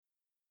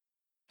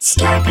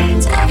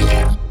Starburns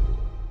Audio.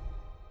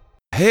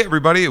 Hey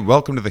everybody,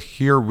 welcome to the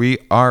Here We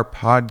Are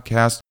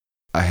podcast.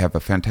 I have a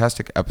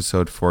fantastic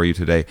episode for you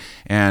today,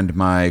 and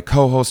my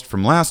co-host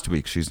from last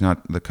week, she's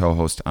not the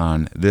co-host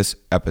on this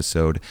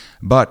episode,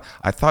 but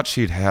I thought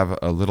she'd have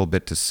a little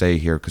bit to say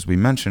here, because we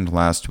mentioned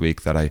last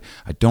week that I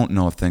don't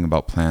know a thing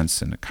about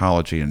plants and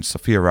ecology, and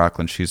Sophia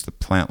Rockland, she's the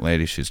plant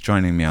lady. She's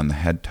joining me on the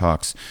Head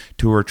Talks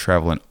tour,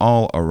 traveling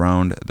all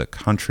around the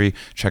country.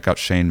 Check out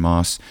Shane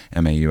Moss,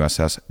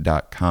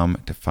 MAUSS.com,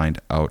 to find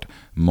out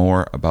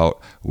more about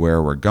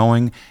where we're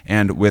going,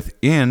 and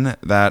within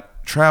that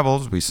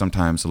travels, we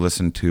sometimes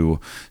listen to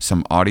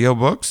some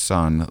audiobooks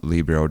on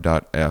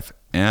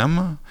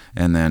Libro.fm,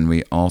 and then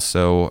we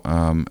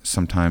also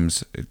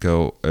sometimes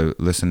go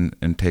listen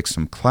and take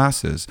some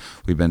classes.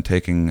 We've been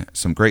taking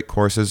some great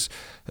courses,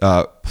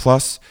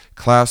 plus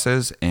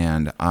classes,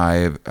 and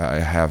I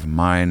have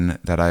mine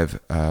that I've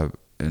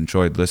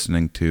enjoyed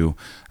listening to,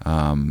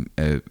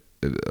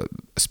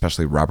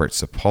 especially Robert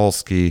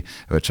Sapolsky,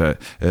 which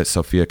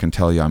Sophia can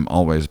tell you I'm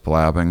always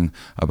blabbing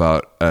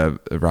about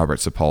Robert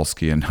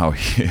Sapolsky and how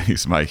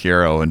he's my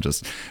hero, and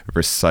just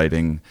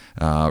reciting,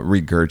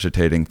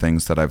 regurgitating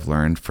things that I've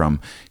learned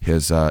from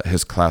his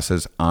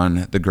classes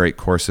on the Great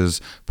Courses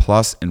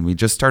Plus. And we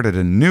just started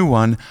a new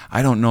one.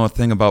 I don't know a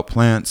thing about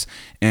plants,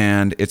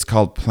 and it's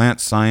called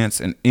Plant Science: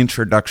 An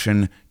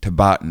Introduction to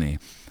Botany.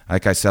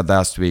 Like I said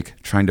last week,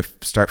 trying to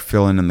start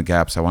filling in the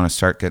gaps. I want to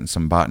start getting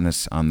some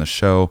botanists on the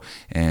show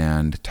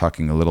and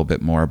talking a little bit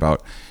more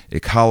about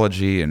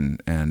ecology and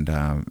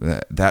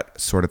that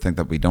sort of thing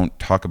that we don't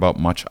talk about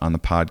much on the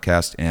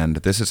podcast. And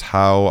this is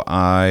how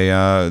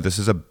this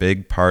is a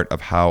big part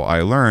of how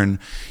I learn.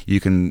 You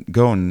can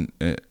go and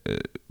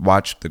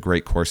watch the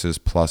Great Courses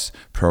Plus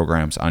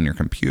programs on your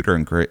computer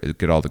and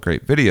get all the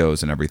great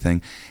videos and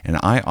everything. And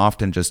I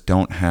often just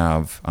don't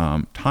have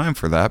time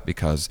for that,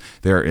 because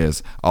there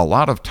is a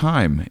lot of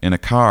time in a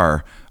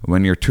car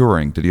when you're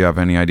touring. Did you have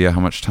any idea how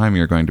much time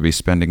you're going to be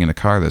spending in a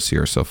car this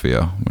year,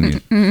 Sophia?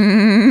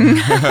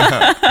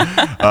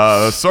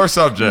 Sore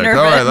subject.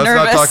 All right, let's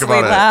not talk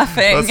about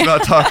laughing. Let's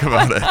not talk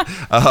about it.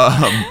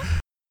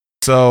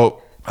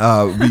 So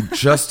we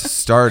just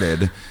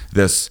started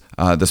this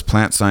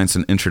Plant Science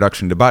and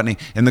Introduction to Botany.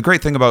 And the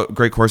great thing about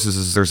Great Courses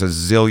is there's a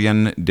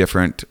zillion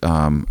different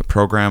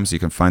programs. You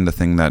can find the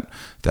thing that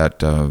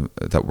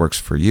works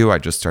for you. I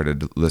just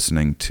started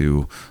listening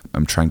to,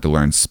 I'm trying to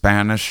learn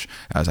Spanish,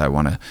 as I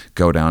want to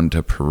go down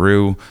to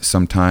Peru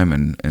sometime,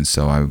 and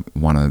so I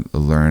want to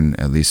learn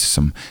at least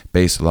some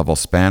base level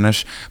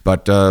Spanish.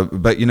 But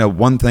you know,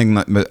 one thing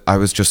that I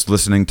was just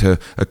listening to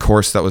a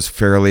course that was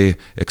fairly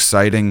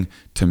exciting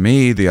to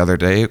me the other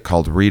day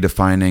called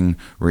Redefining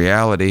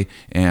Reality,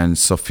 and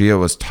Sophia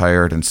was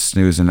tired and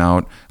snoozing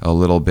out a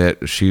little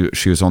bit. She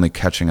was only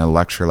catching a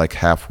lecture like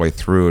halfway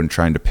through and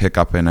trying to pick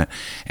up in it,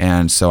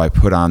 and so I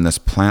put on this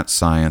Plant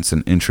Science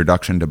and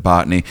Introduction to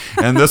Botany,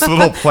 and this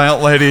little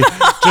plant lady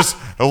just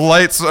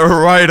lights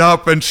right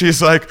up, and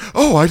she's like,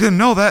 "Oh, I didn't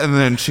know that." And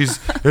then she's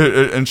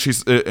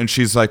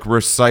like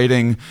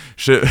reciting.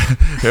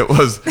 It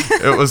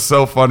was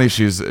so funny.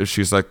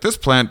 She's like, "This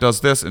plant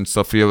does this," and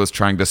Sophia was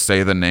trying to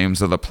say the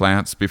names of the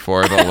plants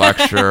before the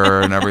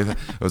lecture and everything.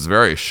 It was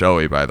very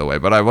showy, by the way,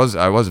 but I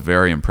was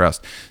very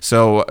impressed.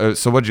 So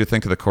what did you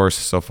think of the course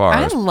so far?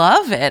 I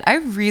love it. I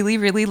really,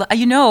 really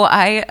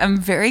I am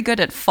very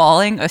good at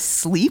falling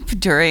asleep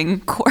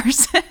during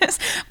courses,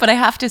 but I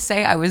have to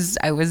say I was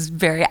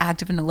very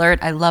active and alert.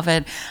 I love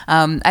it.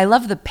 I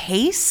love the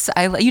pace.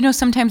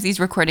 Sometimes these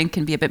recordings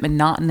can be a bit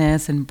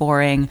monotonous and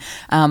boring,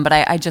 but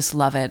I just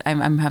love it.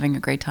 I'm having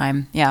a great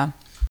time. Yeah.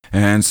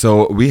 And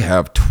so we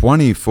have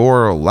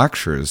 24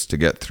 lectures to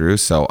get through,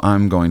 so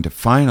I'm going to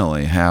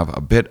finally have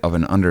a bit of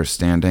an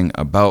understanding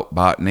about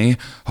botany,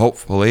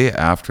 hopefully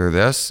after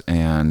this,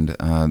 and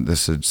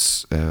this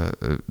is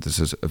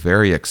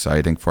very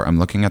exciting. I'm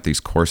looking at these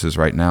courses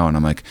right now, and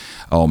I'm like,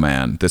 oh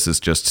man, this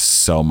is just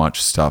so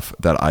much stuff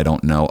that I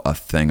don't know a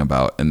thing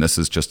about, and this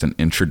is just an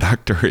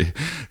introductory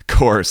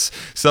course.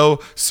 So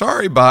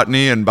sorry,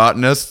 botany and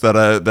botanists,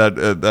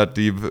 that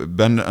you've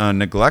been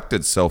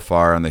neglected so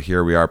far on the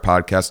Here We Are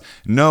podcast.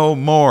 No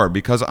more,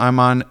 because I'm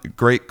on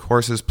Great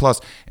Courses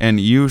Plus, and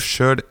you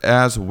should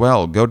as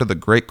well. Go to the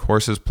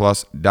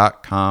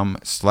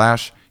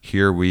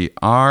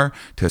greatcoursesplus.com/hereweare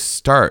to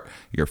start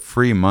your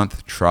free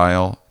month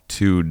trial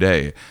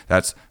today.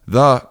 That's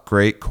the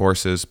Great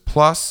Courses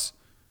Plus,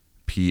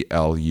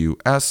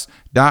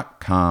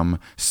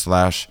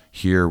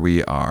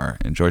 plus.com/hereweare.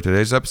 Enjoy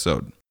today's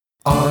episode.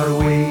 Are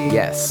we?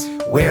 Yes.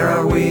 Where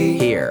are we?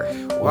 Here.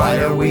 Why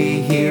are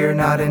we here?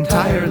 Not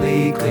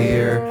entirely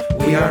clear.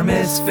 We are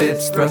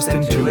misfits thrust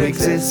into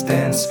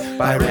existence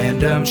by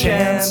random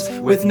chance,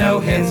 with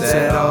no hints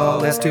at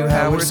all as to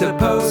how we're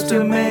supposed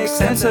to make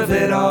sense of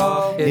it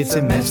all. It's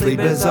immensely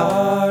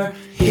bizarre.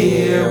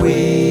 Here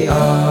we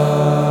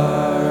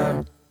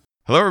are.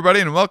 Hello,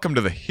 everybody, and welcome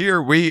to the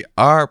Here We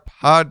Are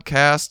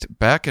podcast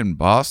back in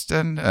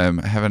Boston. I'm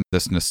having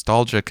this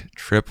nostalgic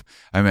trip.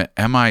 I'm at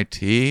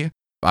MIT.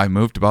 I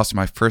moved to Boston.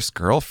 My first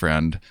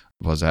girlfriend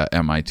was at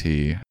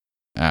MIT.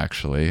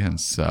 actually. And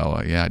so,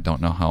 I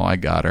don't know how I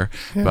got her,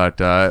 Yeah.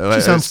 but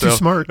She sounds too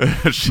smart.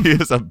 She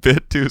is a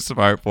bit too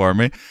smart for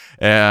me,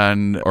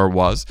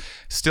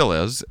 still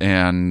is.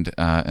 And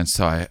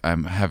so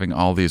I'm having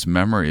all these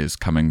memories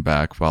coming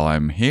back while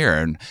I'm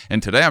here.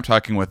 And today I'm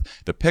talking with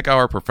the Pick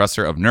Hour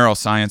Professor of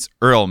Neuroscience.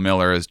 Earl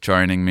Miller is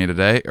joining me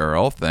today.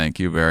 Earl, thank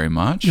you very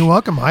much. You're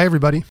welcome. Hi,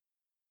 everybody.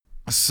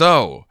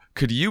 So,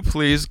 could you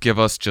please give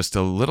us just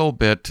a little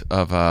bit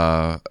of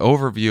an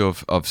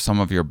overview of some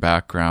of your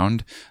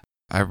background?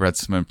 I read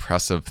some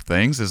impressive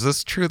things. Is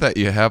this true that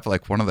you have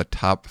like one of the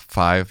top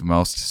 5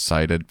 most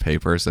cited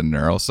papers in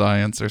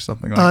neuroscience or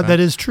something like that? That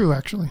is true,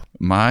 actually.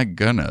 My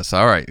goodness.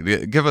 All right.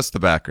 Give us the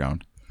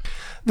background.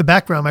 The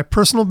background, my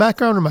personal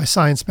background or my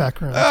science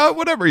background?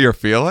 Whatever you're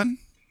feeling.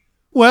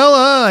 Well,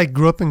 I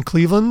grew up in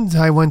Cleveland.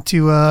 I went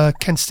to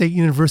Kent State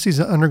University as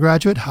an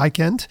undergraduate, High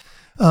Kent.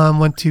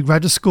 Went to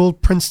graduate school,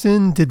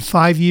 Princeton, did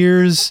 5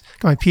 years,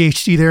 got my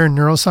PhD there in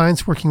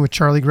neuroscience, working with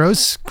Charlie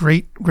Gross.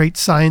 Great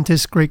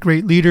scientist, great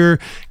leader,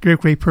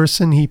 great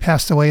person. He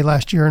passed away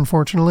last year,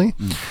 unfortunately.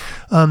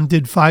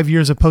 Did 5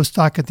 years of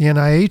postdoc at the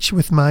NIH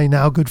with my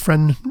now good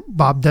friend,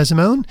 Bob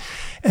Desimone.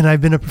 And I've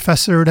been a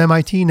professor at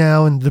MIT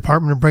now in the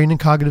Department of Brain and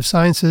Cognitive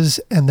Sciences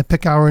and the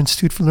Pick Hour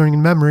Institute for Learning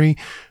and Memory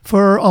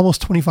for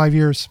almost 25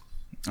 years.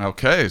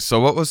 Okay, so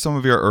what was some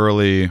of your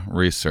early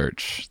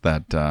research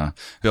that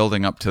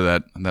building up to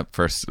that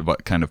first,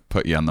 what kind of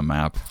put you on the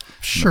map in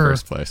the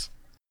first place?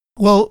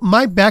 Well,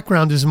 my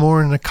background is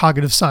more in a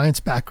cognitive science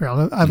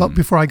background.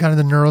 Before I got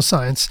into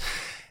neuroscience,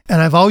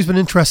 and I've always been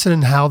interested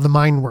in how the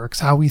mind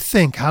works, how we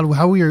think, how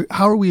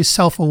are we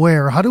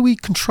self-aware, how do we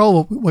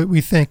control what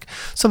we think?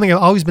 Something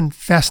I've always been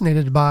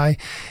fascinated by,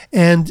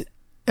 and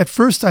at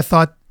first I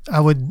thought I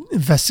would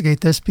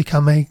investigate this,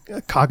 become a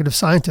cognitive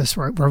scientist,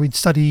 where we'd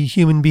study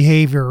human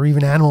behavior or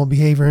even animal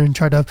behavior and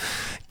try to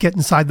get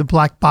inside the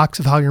black box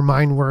of how your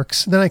mind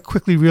works. Then I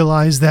quickly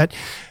realized that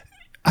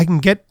I can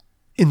get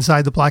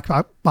inside the black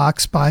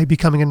box by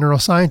becoming a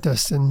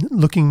neuroscientist and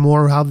looking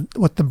more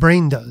what the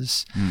brain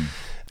does.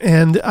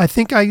 And I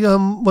think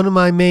one of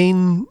my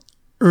main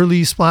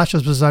early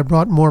splashes was I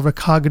brought more of a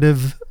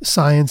cognitive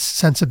science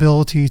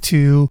sensibility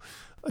to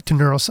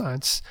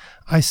neuroscience.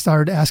 I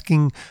started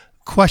asking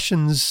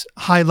questions,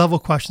 high-level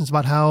questions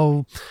about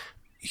how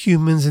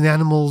humans and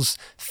animals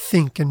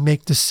think and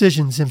make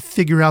decisions and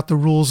figure out the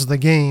rules of the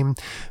game,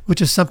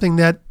 which is something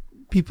that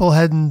people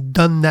hadn't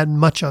done that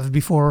much of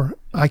before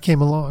I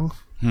came along.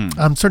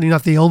 I'm certainly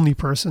not the only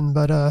person,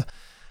 but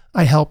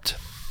I helped.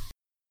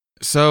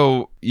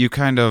 So you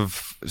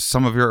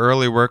some of your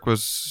early work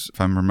was, if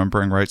I'm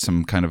remembering right,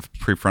 some kind of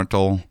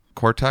prefrontal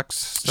cortex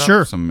stuff?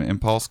 Sure. Some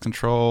impulse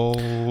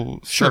control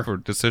Sure. stuff or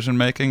decision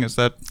making? Is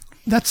that...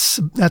 That's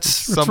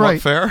somewhat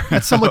right. fair.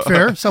 That's somewhat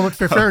fair.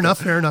 Fair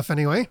enough.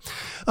 Anyway,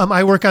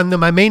 I work on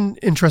my main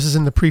interest is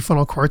in the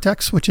prefrontal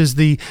cortex, which is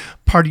the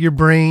part of your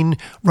brain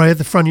right at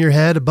the front of your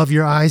head, above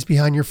your eyes,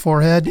 behind your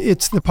forehead.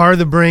 It's the part of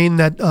the brain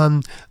that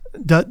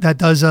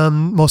does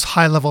most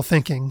high level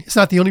thinking. It's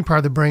not the only part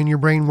of the brain. Your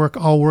brain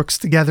all works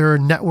together,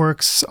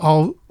 networks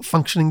all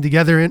functioning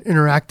together and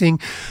interacting.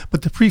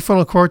 But the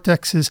prefrontal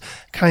cortex is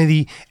kind of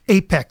the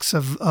apex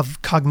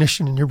of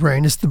cognition in your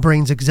brain. It's the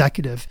brain's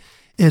executive.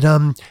 It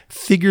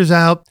figures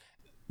out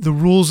the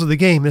rules of the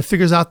game. It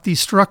figures out the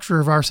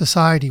structure of our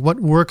society, what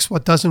works,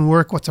 what doesn't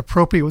work, what's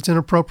appropriate, what's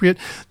inappropriate,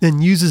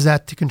 then uses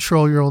that to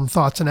control your own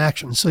thoughts and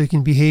actions so you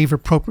can behave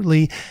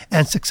appropriately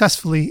and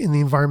successfully in the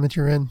environment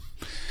you're in.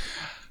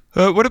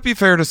 Would it be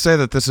fair to say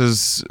that this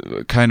is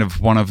kind of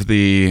one of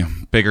the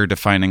bigger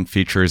defining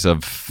features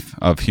of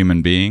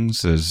human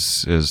beings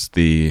is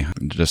the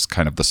just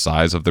kind of the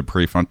size of the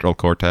prefrontal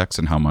cortex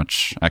and how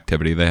much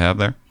activity they have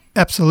there?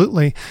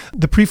 Absolutely.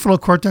 The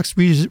prefrontal cortex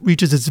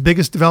reaches its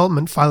biggest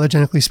development,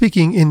 phylogenetically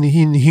speaking, in the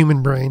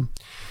human brain.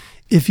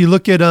 If you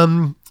look at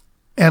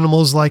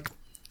animals like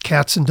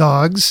cats and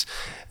dogs,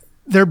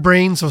 their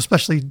brains,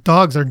 especially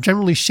dogs, are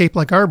generally shaped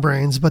like our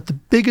brains, but the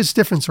biggest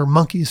difference, or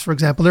monkeys, for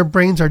example, their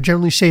brains are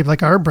generally shaped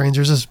like our brains.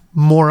 There's just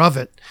more of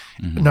it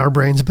in our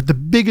brains, but the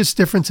biggest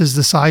difference is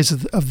the size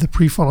of the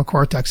prefrontal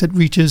cortex.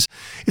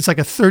 It's like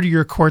a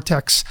 30-year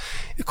cortex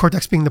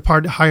being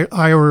the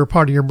higher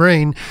part of your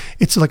brain.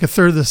 It's like a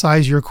third of the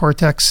size of your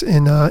cortex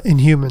in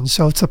humans.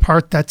 So it's the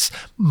part that's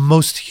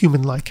most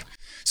human-like.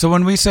 So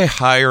when we say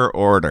higher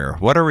order,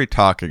 what are we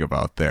talking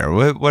about there?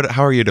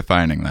 How are you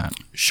defining that?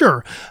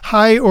 Sure.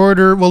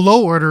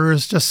 Low order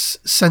is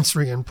just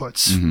sensory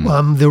inputs.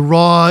 The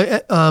raw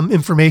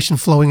information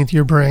flowing into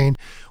your brain.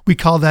 We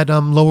call that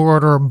lower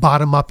order or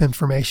bottom-up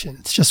information.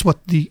 It's just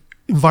what the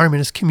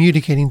environment is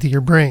communicating to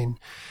your brain.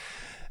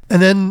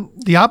 And then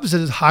the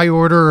opposite is high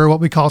order, or what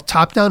we call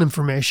top-down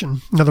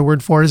information. Another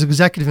word for it is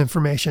executive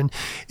information.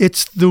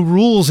 It's the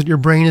rules that your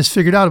brain has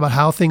figured out about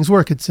how things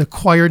work. It's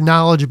acquired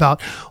knowledge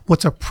about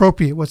what's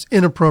appropriate, what's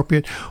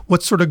inappropriate,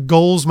 what sort of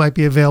goals might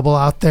be available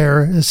out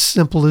there, as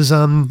simple as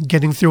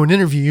getting through an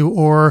interview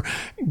or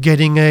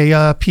getting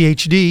a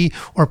PhD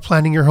or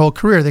planning your whole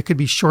career. They could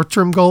be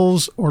short-term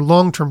goals or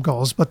long-term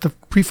goals. But the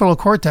prefrontal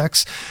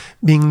cortex,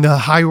 being the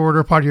high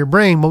order part of your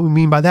brain, what we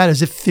mean by that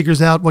is it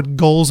figures out what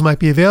goals might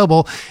be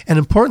available, and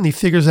importantly,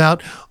 figures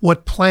out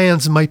what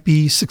plans might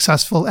be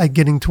successful at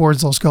getting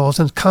towards those goals,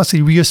 and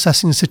constantly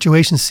reassessing the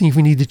situation, seeing if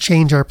we need to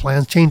change our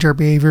plans, change our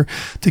behavior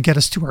to get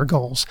us to our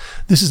goals.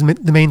 This is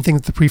the main thing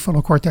that the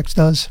prefrontal cortex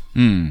does.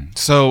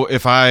 So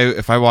if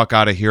I walk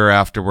out of here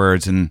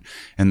afterwards and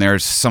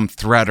there's some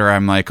threat, or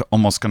I'm like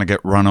almost going to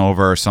get run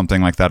over or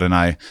something like that, and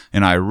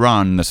I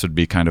run, this would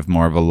be kind of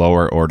more of a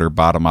lower order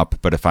bottom up.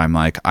 But if I'm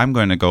like, I'm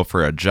going to go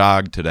for a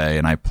jog today,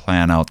 and I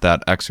plan out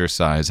that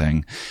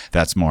exercising,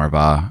 that's more of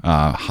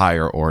a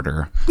higher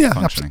order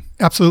functioning.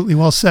 Absolutely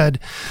well said.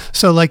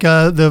 So like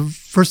the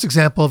first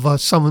example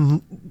of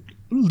someone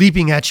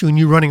leaping at you and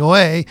you running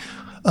away,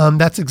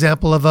 that's an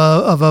example of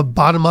a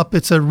bottom up.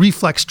 It's a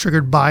reflex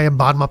triggered by a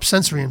bottom up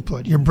sensory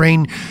input. Your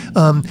brain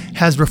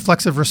has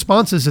reflexive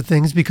responses to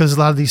things because a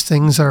lot of these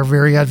things are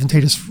very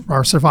advantageous for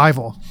our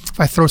survival. If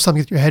I throw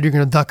something at your head, you're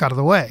going to duck out of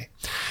the way.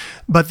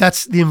 But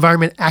that's the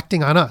environment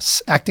acting on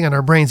us, acting on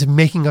our brains and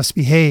making us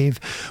behave.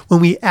 When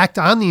we act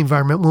on the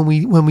environment,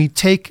 when we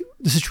take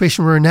the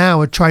situation we're in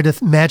now and try to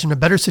imagine a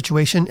better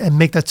situation and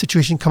make that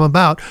situation come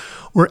about,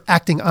 we're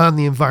acting on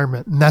the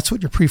environment. And that's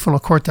what your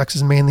prefrontal cortex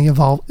is mainly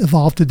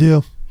evolved to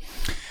do.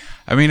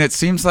 I mean, it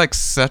seems like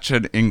such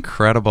an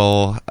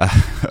incredible,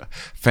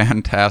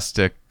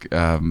 fantastic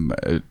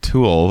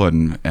tool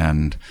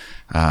and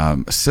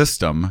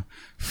system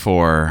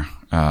for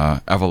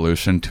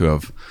evolution to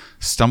have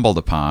stumbled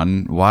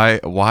upon. Why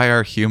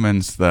are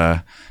humans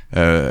the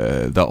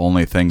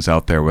only things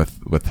out there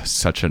with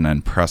such an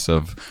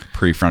impressive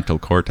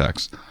prefrontal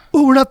cortex?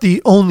 Well, we're not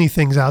the only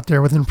things out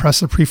there with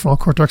impressive prefrontal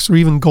cortex or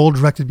even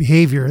goal-directed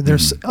behavior.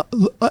 There's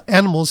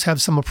animals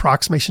have some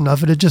approximation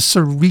of it. It just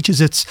sort of reaches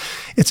its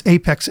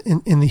apex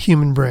in the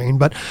human brain.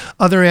 But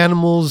other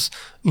animals,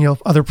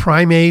 other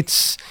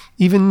primates,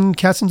 even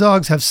cats and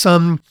dogs have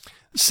some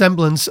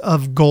semblance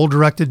of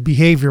goal-directed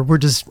behavior. We're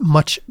just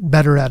much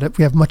better at it.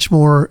 We have much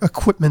more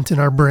equipment in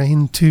our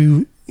brain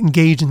to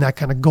engage in that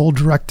kind of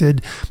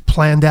goal-directed,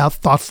 planned-out,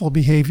 thoughtful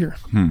behavior.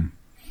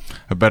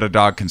 I bet a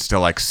dog can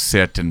still like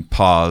sit and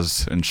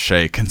pause and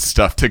shake and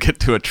stuff to get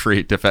to a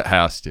treat if it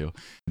has to.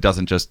 It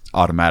doesn't just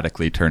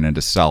automatically turn into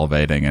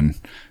salivating and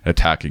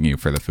attacking you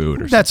for the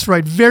food or something. That's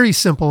right. Very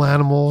simple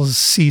animals,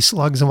 sea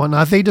slugs and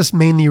whatnot, they just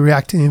mainly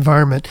react to the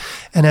environment.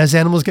 And as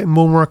animals get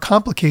more and more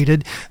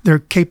complicated,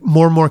 they're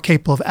more and more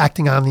capable of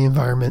acting on the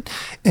environment.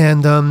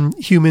 And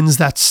humans,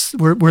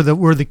 we're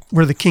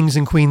the kings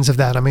and queens of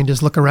that. I mean,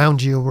 just look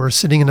around you. We're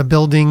sitting in a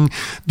building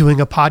doing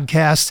a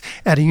podcast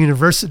at a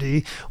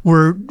university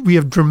where we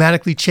have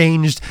dramatically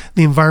changed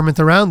the environment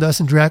around us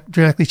and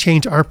dramatically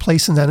changed our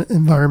place in that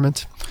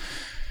environment.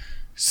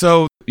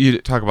 So you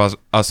talk about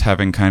us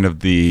having kind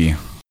of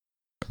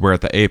we're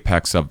at the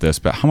apex of this,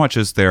 but how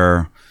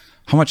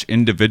much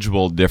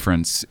individual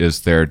difference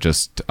is there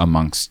just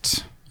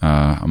amongst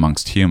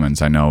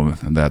humans? I know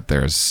that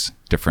there's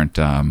different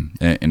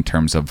in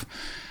terms of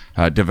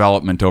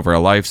development over a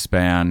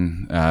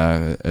lifespan.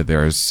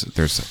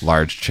 There's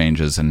large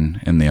changes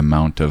in the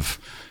amount of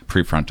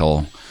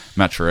prefrontal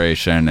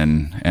maturation,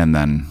 and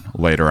then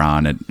later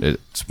on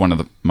it's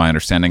my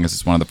understanding is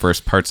it's one of the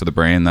first parts of the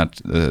brain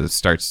that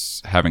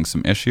starts having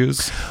some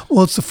issues.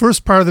 Well, it's the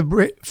first part of the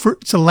brain.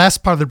 It's the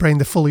last part of the brain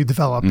to fully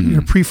develop.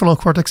 Your prefrontal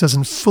cortex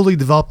doesn't fully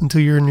develop until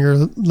you're in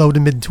your low to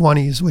mid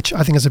 20s, which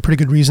I think is a pretty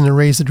good reason to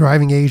raise the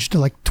driving age to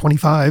like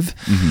 25.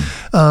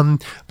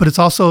 But it's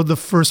also the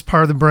first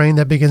part of the brain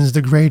that begins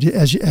to degrade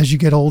as you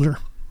get older.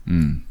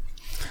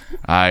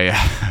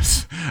 I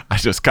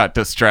just got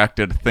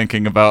distracted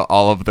thinking about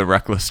all of the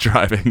reckless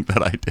driving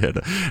that I did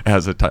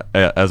as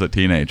a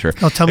teenager.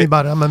 Oh, tell me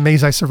about it. I'm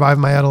amazed I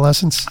survived my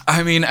adolescence.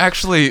 I mean,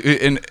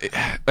 actually,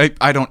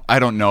 I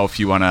don't know if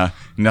you want to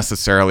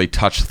necessarily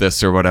touch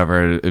this or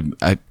whatever.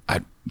 I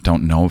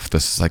don't know if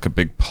this is like a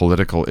big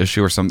political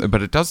issue or something,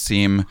 but it does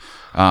seem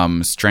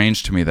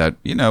strange to me that,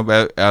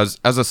 as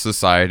a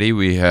society,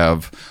 we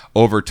have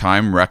over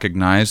time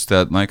recognized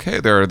that, like, hey,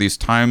 there are these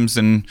times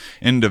in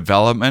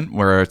development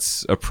where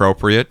it's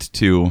appropriate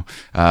to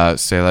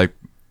say, like,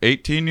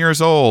 18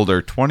 years old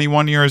or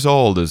 21 years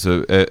old is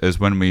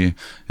when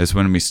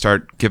we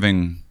start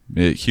giving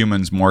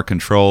humans more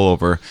control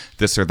over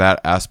this or that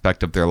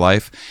aspect of their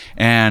life,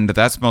 and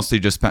that's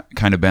mostly just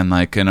kind of been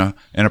like an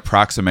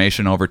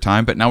approximation over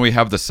time. But now we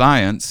have the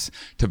science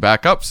to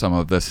back up some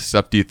of this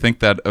stuff. Do you think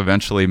that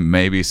eventually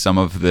maybe some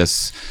of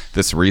this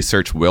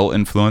research will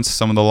influence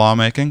some of the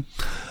lawmaking?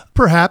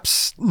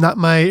 Perhaps. Not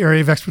my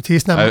area of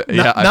expertise. Not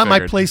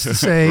my place to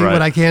say. Right.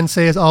 What I can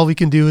say is all we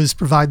can do is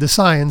provide the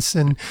science,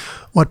 and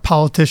what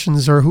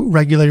politicians or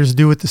regulators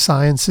do with the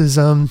science is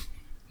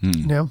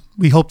You know,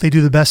 we hope they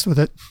do the best with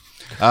it.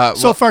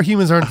 So far,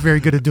 humans aren't very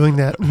good at doing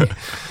that,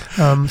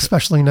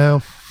 especially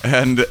now.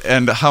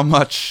 And how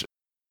much?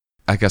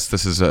 I guess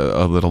this is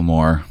a little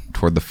more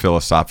toward the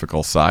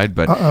philosophical side,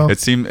 but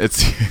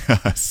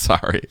it's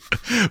sorry,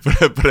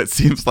 but it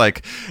seems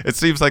like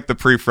the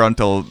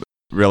prefrontal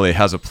really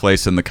has a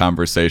place in the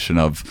conversation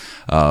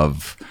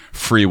of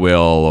free will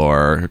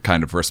or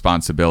kind of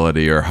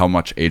responsibility or how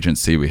much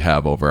agency we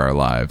have over our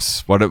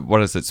lives.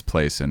 What is its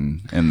place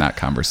in that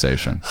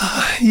conversation?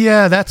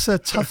 Yeah, that's a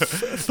tough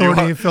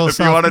thorny philosophical If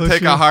you want to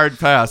take issue. a hard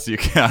pass, you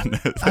can.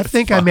 I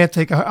think I may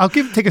take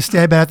a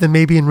stab at it, then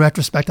maybe in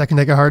retrospect I can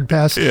take a hard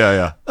pass.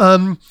 Yeah.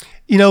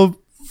 You know,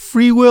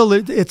 free will,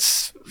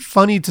 it's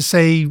funny to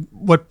say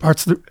what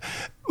parts of the...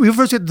 We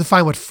first have to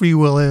define what free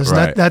will is.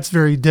 Right. That's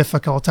very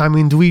difficult. I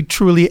mean, do we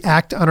truly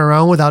act on our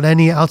own without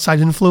any outside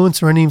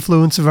influence or any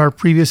influence of our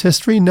previous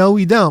history? No,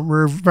 we don't.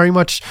 We're very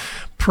much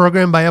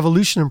programmed by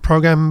evolution and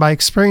programmed by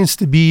experience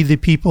to be the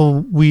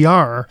people we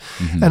are.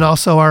 And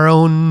also our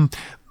own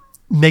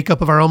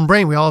makeup of our own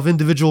brain. We all have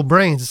individual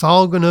brains. It's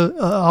all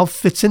all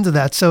fits into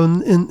that. So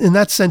in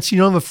that sense, you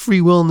don't have a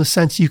free will in the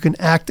sense you can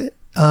act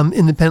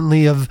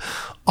independently of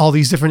all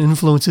these different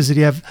influences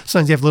that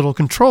sometimes you have little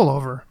control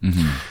over.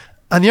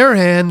 On the other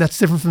hand, that's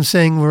different from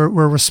saying we're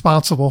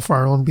responsible for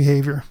our own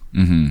behavior.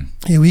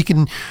 Yeah, we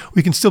can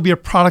still be a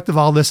product of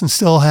all this and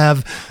still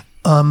have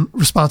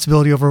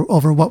responsibility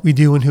over what we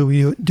do and who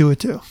we do it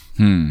to.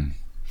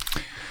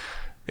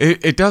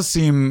 It does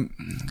seem,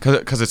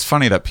 because it's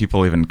funny that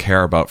people even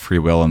care about free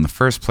will in the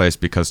first place,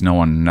 because no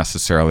one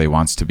necessarily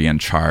wants to be in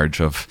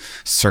charge of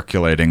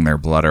circulating their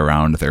blood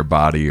around their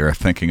body or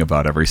thinking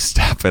about every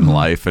step in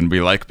life. And we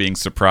like being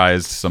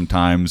surprised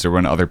sometimes, or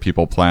when other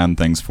people plan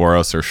things for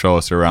us or show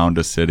us around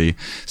a city.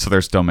 So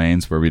there's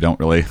domains where we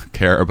don't really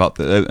care about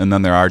and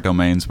then there are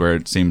domains where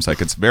it seems like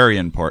it's very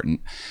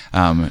important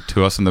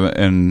to us.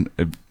 And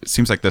it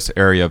seems like this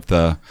area of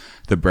the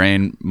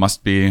brain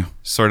must be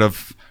sort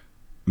of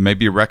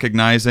maybe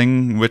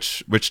recognizing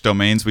which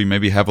domains we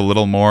maybe have a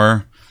little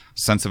more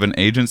sense of an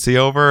agency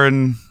over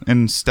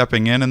and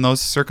stepping in those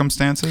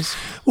circumstances.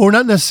 Well, we're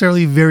not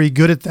necessarily very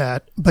good at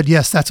that, but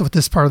yes, that's what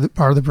this part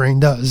of the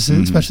brain does.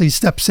 It especially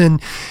steps in.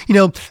 You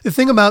know, the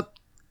thing about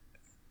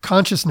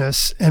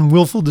consciousness and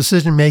willful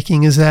decision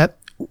making is that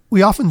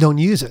we often don't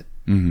use it.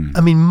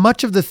 I mean,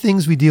 much of the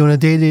things we do on a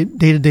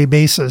day-to-day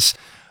basis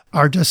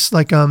are just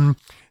like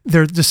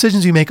they're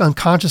decisions we make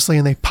unconsciously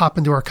and they pop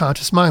into our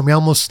conscious mind.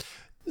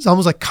 It's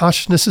almost like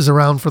consciousness is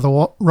around for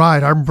the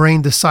ride. Our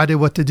brain decided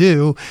what to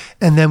do,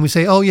 and then we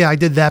say, oh yeah, I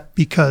did that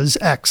because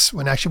X,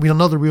 when actually we don't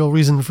know the real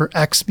reason for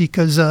X,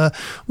 because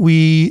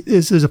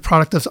this is a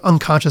product of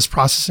unconscious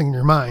processing in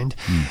your mind.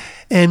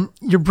 And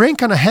your brain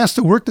kind of has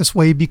to work this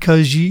way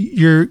because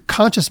your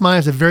conscious mind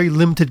has a very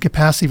limited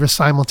capacity for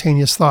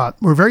simultaneous thought.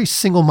 We're very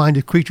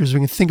single-minded creatures. We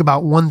can think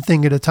about one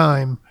thing at a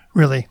time,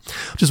 really,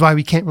 which is why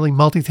we can't really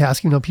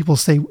multitask. You know, people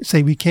say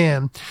we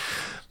can.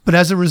 But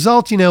as a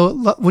result, you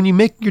know, when you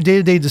make your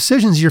day-to-day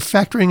decisions, you're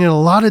factoring in a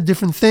lot of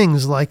different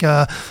things like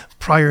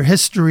prior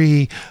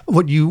history,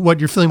 what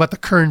you're feeling about the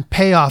current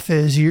payoff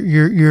is,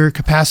 your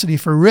capacity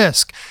for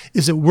risk.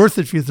 Is it worth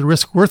it for you? Is the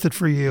risk worth it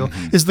for you?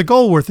 Is the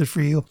goal worth it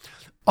for you?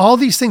 All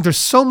these things, there's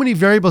so many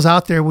variables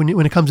out there when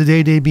it comes to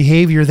day-to-day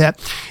behavior that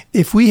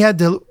if we had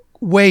to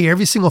weigh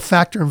every single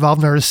factor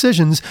involved in our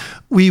decisions,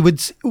 we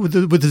would, with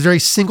the very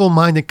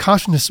single-minded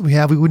consciousness we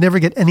have, we would never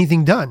get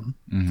anything done.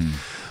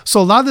 So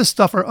a lot of this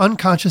stuff are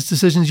unconscious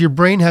decisions. Your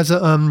brain has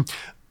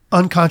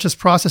unconscious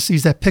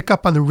processes that pick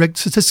up on the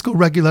statistical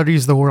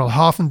regularities of the world.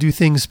 How often do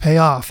things pay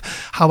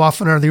off? How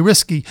often are they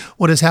risky?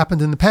 What has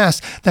happened in the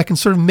past that can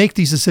sort of make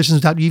these decisions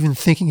without you even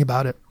thinking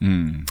about it?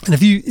 And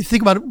if you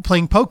think about it,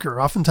 playing poker,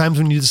 oftentimes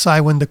when you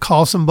decide when to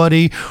call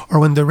somebody or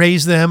when to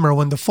raise them or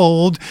when to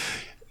fold,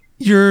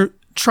 you're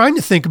trying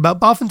to think about,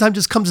 but oftentimes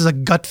just comes as a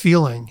gut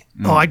feeling.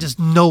 Oh, I just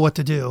know what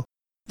to do.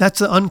 That's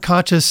the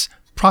unconscious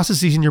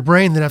processes in your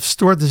brain that have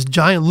stored this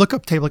giant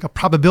lookup table, like a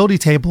probability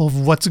table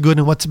of what's good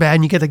and what's bad,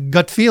 and you get a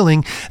gut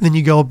feeling, and then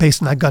you go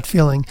based on that gut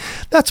feeling.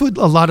 That's what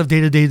a lot of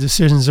day-to-day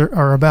decisions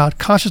are about.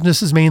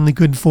 Consciousness is mainly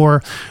good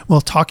for,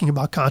 talking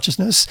about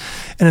consciousness,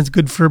 and it's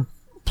good for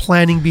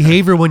planning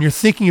behavior when you're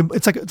thinking.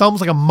 It's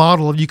almost like a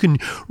model. You can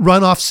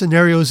run off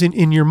scenarios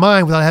in your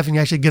mind without having to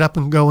actually get up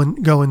and go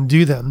and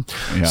do them.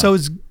 Yeah. So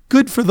it's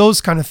good for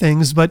those kind of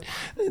things, but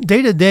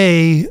day to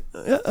day,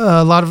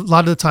 a lot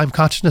of the time,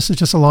 consciousness is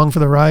just along for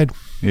the ride.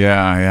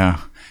 Yeah.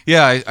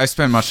 I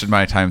spend much of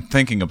my time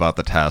thinking about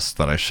the tasks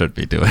that I should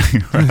be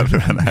doing rather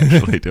than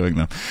actually doing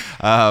them.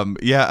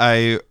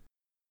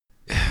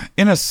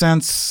 In a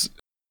sense,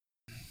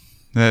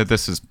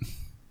 this is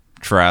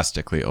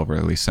drastically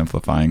overly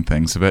simplifying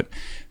things, but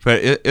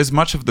is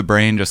much of the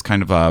brain just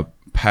kind of a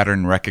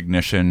pattern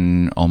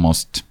recognition,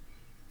 almost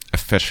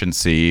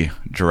efficiency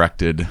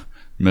directed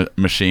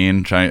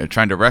machine,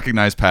 trying to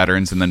recognize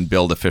patterns and then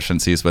build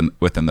efficiencies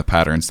within the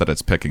patterns that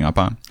it's picking up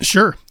on?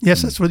 Sure.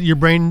 Yes, that's what your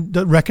brain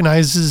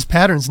recognizes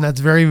patterns, and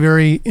that's very,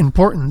 very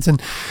important.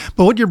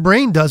 But what your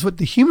brain does, what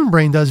the human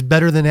brain does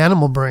better than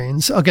animal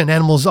brains, again,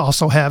 animals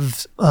also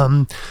have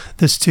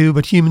this too,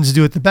 but humans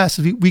do it the best.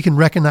 We can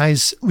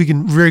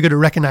very good at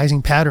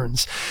recognizing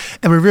patterns,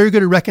 and we're very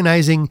good at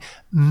recognizing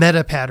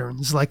meta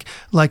patterns, like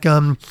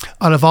out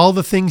of all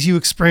the things you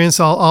experience,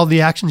 all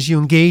the actions you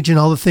engage in,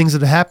 all the things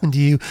that have happened to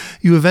you,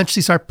 you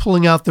eventually start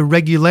pulling out the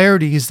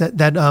regularities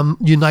that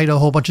unite a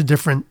whole bunch of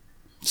different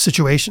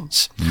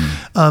situations.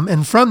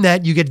 And from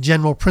that, you get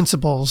general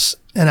principles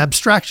and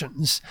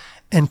abstractions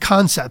and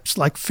concepts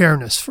like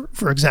fairness,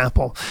 for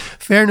example.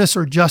 Fairness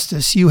or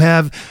justice,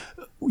 you've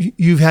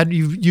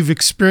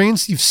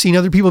experienced, you've seen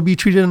other people be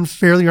treated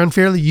unfairly or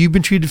unfairly. You've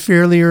been treated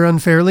fairly or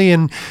unfairly,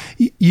 and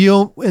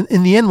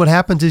in the end, what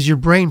happens is your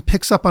brain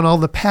picks up on all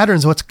the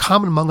patterns of what's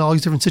common among all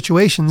these different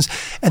situations,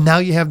 and now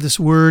you have this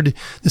word,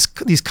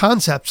 these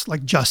concepts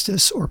like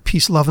justice or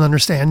peace, love, and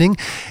understanding,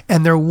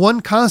 and they're one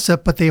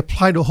concept, but they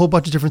apply to a whole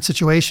bunch of different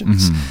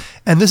situations.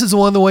 And this is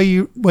one of the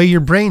way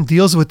your brain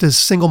deals with this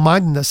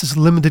single-mindedness, this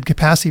limited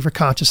capacity for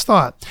conscious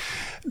thought.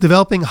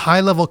 Developing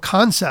high-level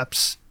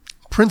concepts,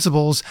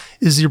 principles,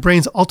 is your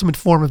brain's ultimate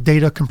form of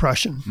data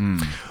compression.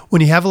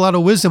 When you have a lot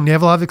of wisdom, when you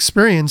have a lot of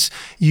experience,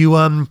 you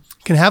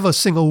can have a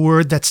single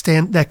word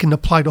that can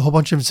apply to a whole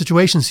bunch of different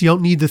situations. So you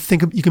don't need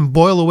to you can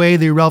boil away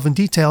the irrelevant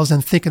details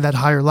and think at that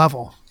higher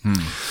level.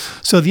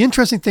 So the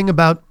interesting thing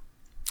about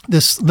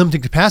this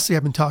limited capacity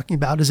I've been talking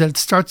about is that it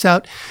starts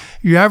out,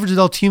 your average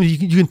adult human, you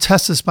can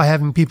test this by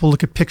having people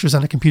look at pictures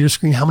on a computer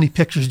screen. How many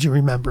pictures do you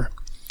remember?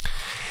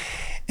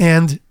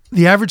 And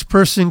the average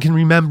person can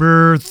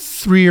remember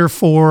 3 or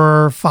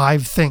 4 or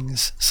 5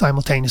 things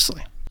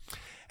simultaneously.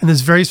 And this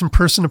varies from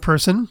person to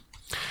person,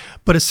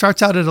 but it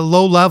starts out at a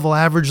low level,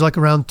 average like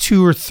around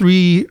 2 or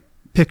 3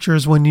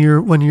 pictures when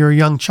you're a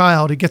young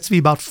child. It gets to be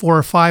about 4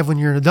 or 5 when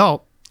you're an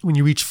adult, when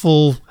you reach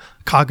full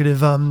cognitive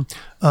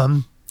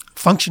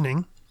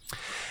functioning.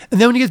 And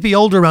then when you get to be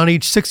older, around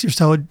age 60 or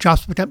so, it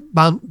drops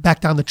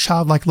back down to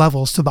childlike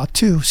levels to about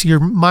 2. So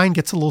your mind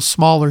gets a little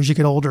smaller as you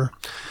get older,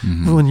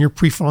 when your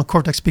prefrontal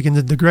cortex begins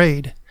to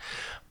degrade.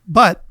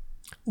 But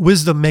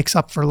wisdom makes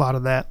up for a lot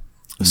of that.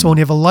 So when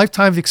you have a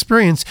lifetime of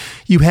experience,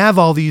 you have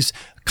all these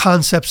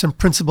concepts and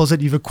principles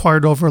that you've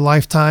acquired over a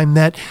lifetime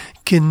that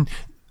can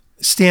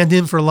stand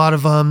in for a lot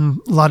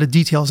of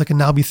details that can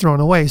now be thrown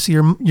away.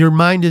 So your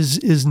mind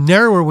is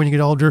narrower when you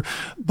get older,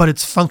 but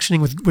it's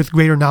functioning with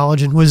greater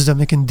knowledge and wisdom.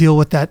 It can deal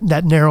with that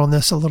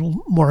narrowness a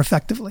little more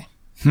effectively.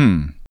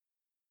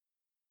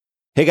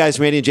 Hey guys,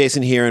 Randy and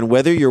Jason here, and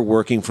whether you're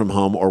working from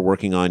home or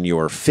working on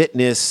your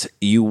fitness,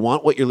 you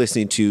want what you're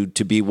listening to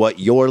be what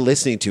you're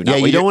listening to.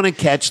 Not you don't want to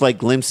catch like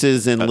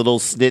glimpses and little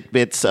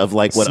snitbits of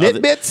like what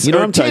snitbits, you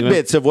know, or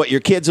tidbits of what your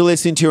kids are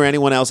listening to or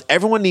anyone else.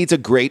 Everyone needs a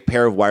great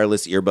pair of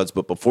wireless earbuds,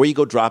 but before you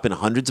go dropping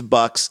hundreds of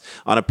bucks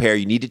on a pair,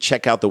 you need to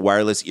check out the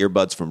wireless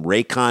earbuds from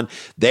Raycon.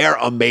 They're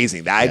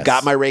amazing. I've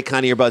got my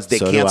Raycon earbuds. They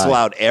cancel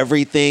out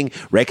everything.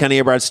 Raycon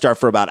earbuds start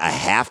for about a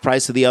half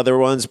price of the other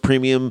ones,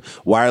 premium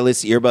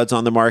wireless earbuds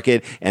on the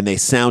market. And they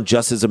sound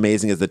just as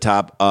amazing as the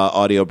top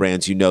audio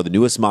brands. You know, the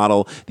newest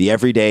model, the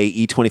everyday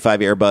E25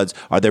 earbuds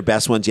are their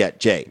best ones yet.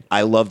 Jay,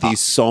 I love these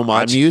so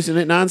much. I'm using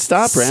it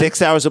nonstop, Brand.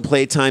 6 hours of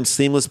playtime,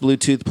 seamless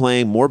Bluetooth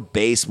playing, more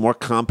bass, more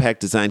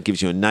compact design,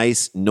 gives you a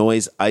nice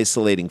noise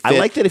isolating fit. I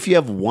like that if you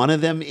have one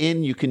of them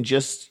in, you can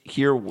just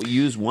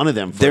use one of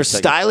them. They're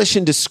stylish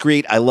and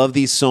discreet. I love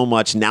these so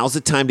much. Now's the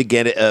time to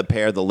get a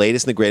pair of the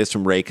latest and the greatest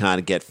from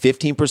Raycon. Get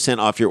 15%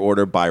 off your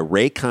order by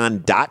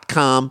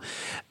raycon.com.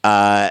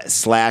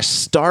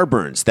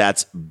 /Starburns.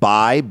 That's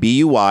by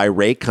BUI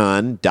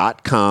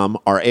Raycon.com,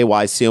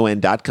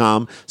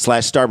 RAYCON.com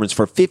 /Starburns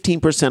for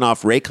 15%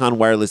 off Raycon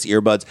wireless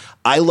earbuds.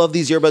 I love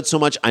these earbuds so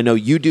much. I know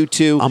you do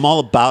too. I'm all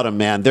about them,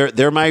 man.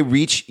 They're my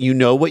reach. You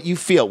know what you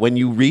feel when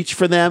you reach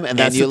for them, and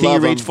that's the thing you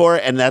reach for.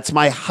 And that's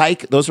my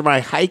hike. Those are my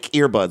hike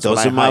earbuds.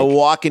 Those are my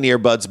walking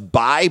earbuds.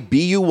 By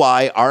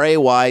BUI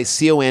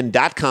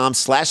RAYCON.com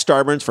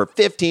 /Starburns for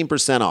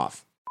 15%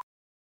 off.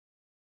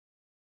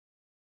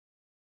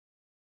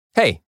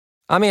 Hey,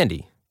 I'm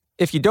Andy.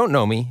 If you don't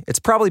know me, it's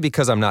probably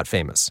because I'm not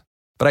famous.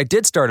 But I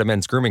did start a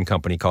men's grooming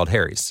company called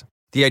Harry's.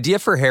 The idea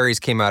for Harry's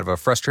came out of a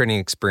frustrating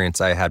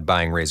experience I had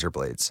buying razor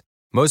blades.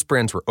 Most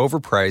brands were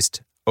overpriced,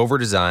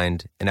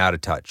 overdesigned, and out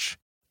of touch.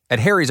 At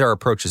Harry's, our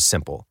approach is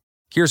simple.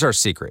 Here's our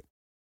secret.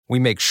 We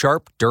make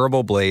sharp,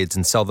 durable blades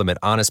and sell them at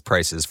honest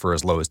prices for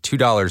as low as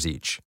 $2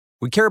 each.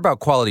 We care about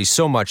quality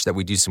so much that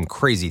we do some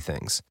crazy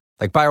things,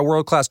 like buy a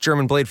world-class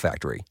German blade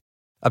factory.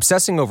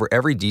 Obsessing over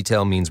every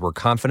detail means we're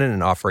confident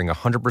in offering a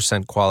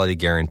 100% quality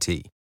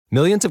guarantee.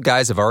 Millions of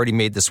guys have already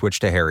made the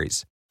switch to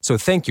Harry's, so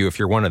thank you if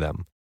you're one of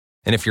them.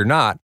 And if you're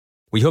not,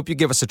 we hope you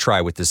give us a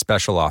try with this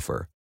special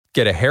offer.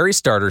 Get a Harry's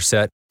starter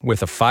set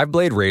with a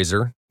 5-blade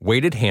razor,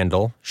 weighted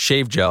handle,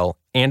 shave gel,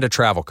 and a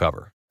travel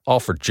cover,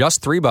 all for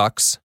just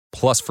 $3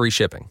 plus free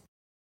shipping.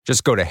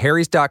 Just go to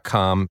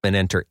harrys.com and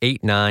enter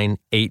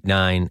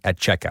 8989 at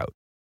checkout.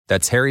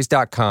 That's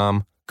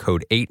harrys.com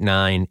code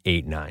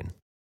 8989.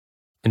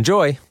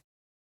 Enjoy!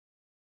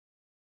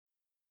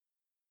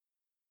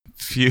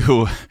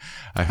 Few.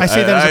 I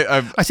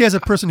say as a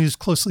person who's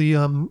closely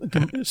soon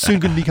going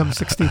to become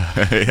 60.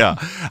 Yeah,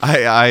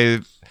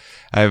 I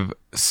have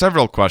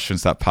several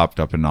questions that popped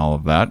up in all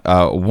of that.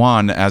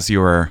 One, as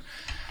you were,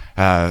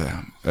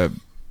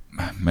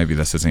 maybe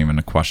this isn't even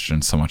a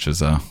question so much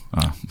as a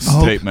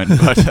statement,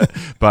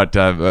 but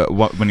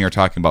when you're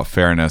talking about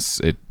fairness,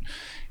 it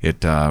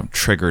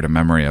triggered a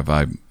memory of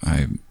I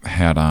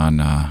had on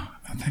I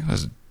think it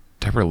was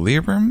Deborah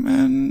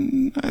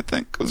Lieberman, I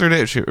think was her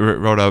name. She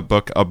wrote a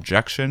book,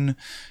 Objection,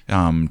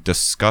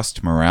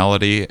 Discussed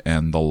Morality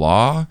and the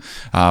Law,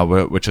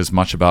 which is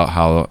much about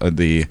how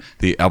the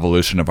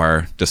evolution of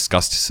our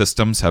disgust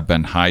systems have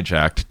been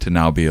hijacked to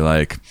now be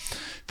like,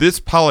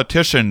 this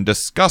politician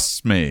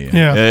disgusts me.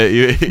 Yeah.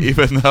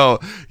 Even though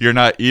you're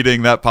not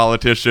eating that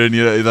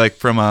politician, like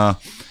from a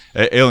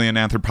alien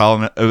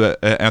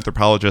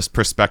anthropologist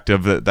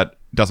perspective, that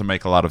doesn't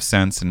make a lot of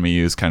sense, and we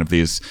use kind of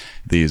these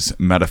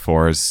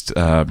metaphors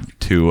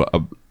to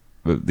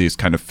these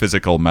kind of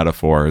physical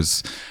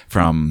metaphors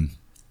from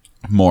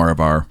more of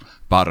our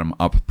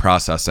bottom-up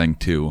processing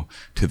to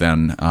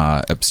then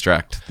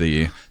abstract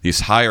these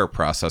higher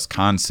process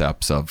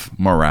concepts of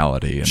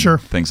morality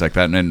and things like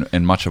that.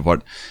 And much of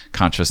what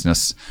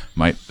consciousness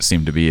might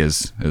seem to be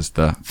is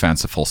the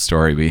fanciful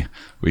story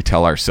we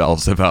tell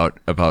ourselves about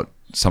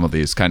some of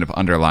these kind of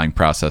underlying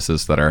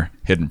processes that are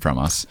hidden from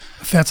us.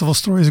 A fanciful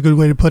story is a good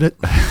way to put it.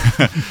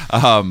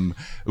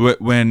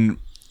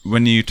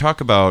 When you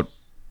talk about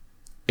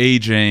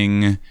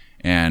aging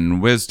and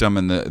wisdom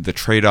and the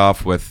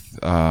trade-off with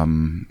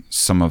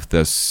some of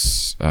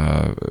this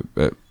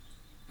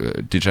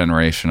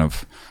degeneration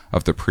of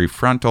the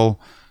prefrontal,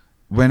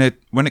 when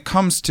it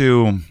comes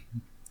to,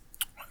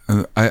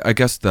 I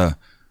guess the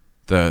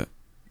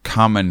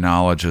common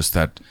knowledge is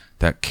that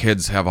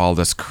kids have all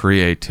this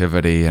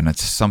creativity, and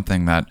it's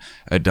something that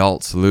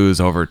adults lose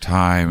over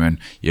time, and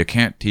you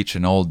can't teach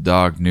an old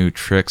dog new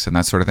tricks and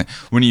that sort of thing.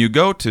 When you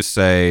go to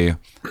say,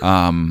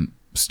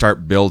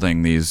 start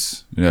building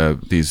these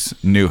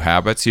new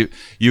habits,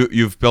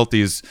 you've built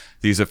these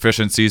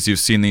efficiencies, you've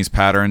seen these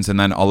patterns, and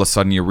then all of a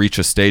sudden you reach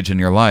a stage in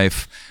your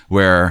life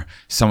where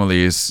some of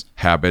these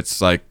habits,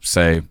 like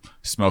say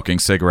smoking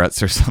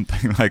cigarettes or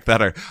something like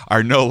that,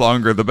 are no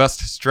longer the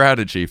best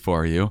strategy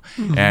for you.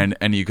 Mm-hmm.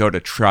 and you go to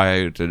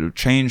try to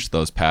change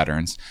those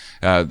patterns.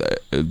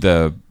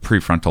 The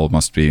prefrontal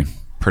must be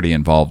pretty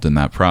involved in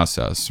that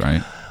process,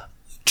 right?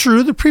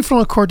 True. The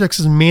prefrontal cortex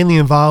is mainly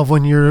involved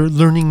when you're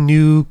learning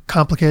new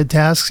complicated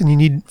tasks and you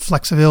need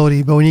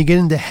flexibility. But when you get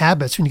into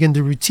habits, when you get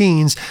into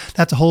routines,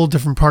 that's a whole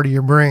different part of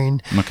your brain.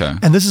 Okay.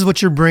 And this is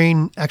what your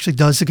brain actually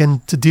does,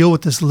 again, to deal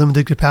with this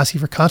limited capacity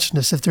for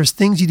consciousness. If there's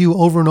things you do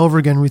over and over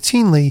again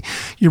routinely,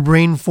 your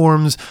brain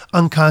forms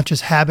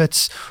unconscious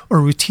habits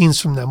or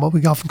routines from them, what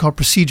we often call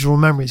procedural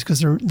memories,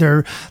 because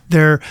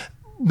they're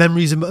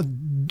memories of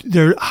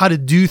how to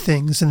do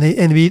things, and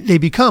they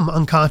become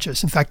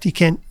unconscious. In fact,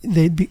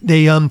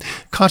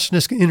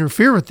 consciousness can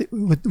interfere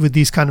with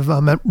these kind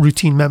of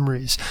routine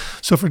memories.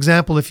 So, for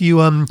example, if you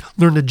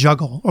learn to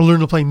juggle or learn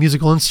to play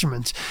musical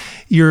instruments,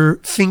 your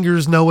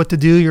fingers know what to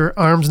do, your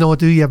arms know what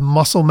to do. You have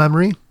muscle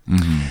memory.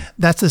 Mm-hmm.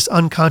 That's this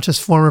unconscious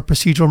form of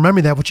procedural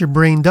memory. That what your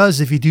brain does,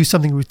 if you do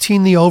something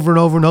routinely over and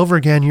over and over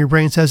again, your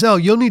brain says, "Oh,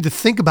 you'll need to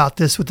think about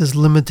this with this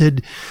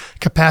limited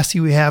capacity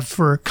we have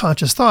for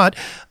conscious thought.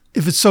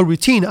 If it's so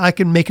routine, I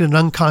can make it an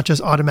unconscious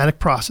automatic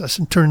process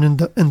and turn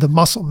it into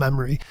muscle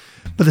memory."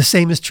 But the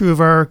same is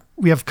true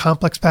we have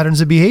complex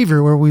patterns of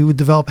behavior where we would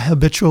develop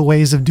habitual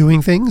ways of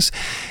doing things.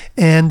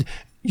 And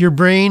your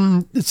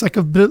brain, it's like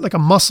a bit like a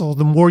muscle.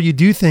 The more you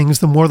do things,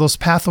 the more those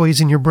pathways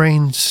in your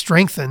brain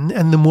strengthen,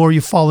 and the more you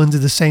fall into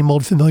the same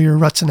old familiar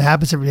ruts and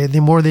habits every day.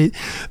 The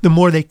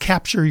more they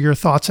capture your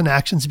thoughts and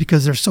actions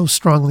because they're so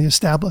strongly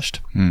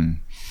established.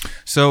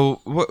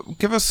 So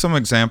give us some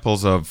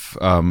examples of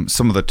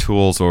some of the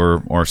tools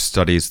or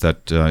studies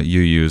that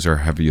you use or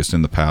have used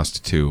in the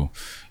past to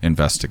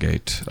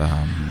investigate.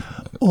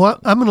 Well,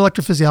 I'm an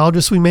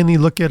electrophysiologist. We mainly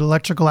look at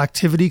electrical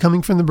activity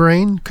coming from the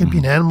brain. Could be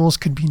in animals,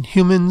 could be in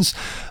humans.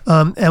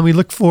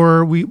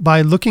 And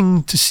by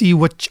looking to see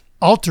what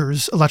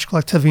alters electrical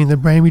activity in the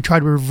brain, we try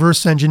to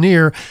reverse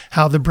engineer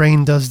how the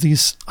brain does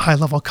these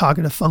high-level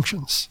cognitive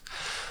functions.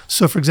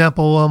 So, for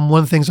example,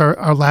 one of the things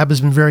our lab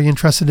has been very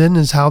interested in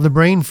is how the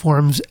brain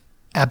forms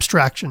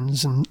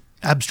abstractions and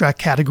abstract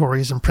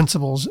categories and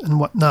principles and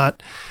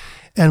whatnot.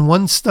 And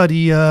one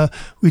study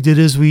we did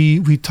is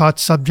we taught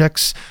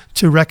subjects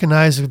to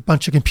recognize a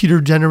bunch of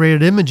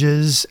computer-generated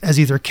images as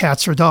either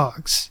cats or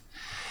dogs.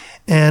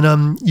 And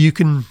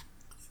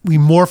we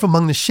morph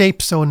among the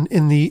shapes. So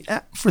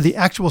for the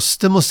actual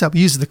stimulus that we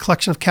used, the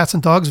collection of cats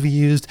and dogs we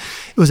used,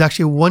 it was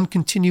actually one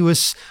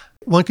continuous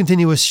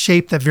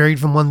shape that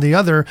varied from one to the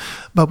other.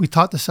 But we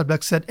taught the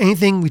subjects that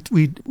anything,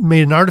 we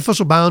made an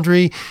artificial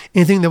boundary.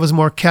 Anything that was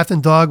more cat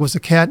than dog was a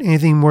cat.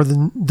 Anything more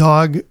than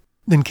dog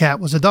than cat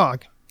was a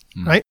dog,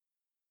 right?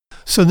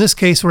 So in this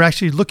case, we're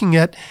actually looking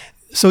at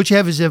So what you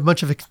have is a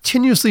bunch of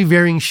continuously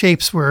varying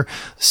shapes where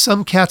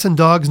some cats and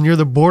dogs near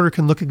the border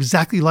can look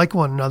exactly like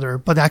one another,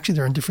 but actually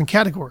they're in different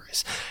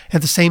categories.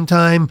 At the same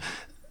time,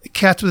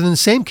 cats within the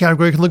same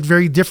category can look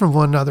very different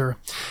from one another.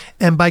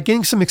 And by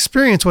getting some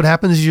experience, what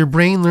happens is your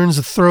brain learns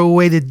to throw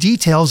away the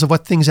details of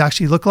what things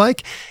actually look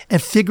like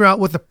and figure out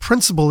what the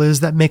principle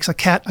is that makes a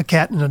cat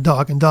and a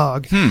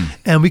dog.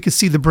 And we can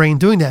see the brain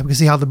doing that. We can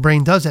see how the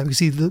brain does that. We can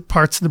see the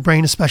parts of the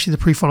brain, especially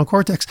the prefrontal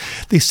cortex.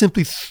 They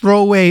simply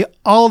throw away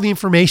all the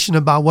information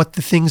about what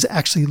the things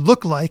actually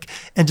look like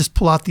and just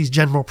pull out these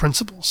general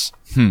principles.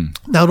 Now,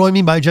 what do I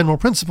mean by general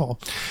principle?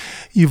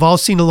 You've all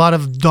seen a lot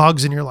of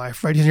dogs in your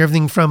life, right?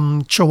 Everything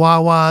from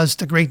Chihuahuas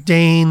to Great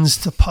Danes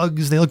to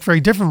pugs. They look very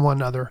different from one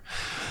another.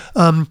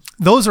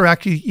 Those are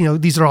actually,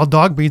 these are all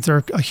dog breeds.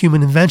 They're a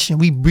human invention.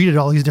 We breeded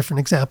all these different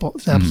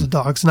examples of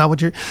dogs.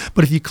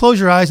 But if you close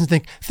your eyes and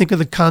think of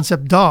the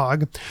concept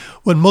dog,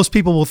 what most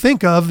people will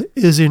think of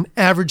is an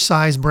average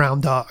size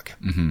brown dog.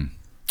 Mm-hmm.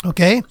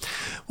 Okay,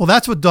 well,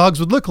 that's what dogs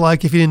would look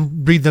like if you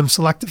didn't breed them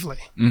selectively.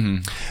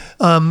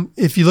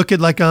 If you look at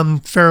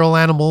feral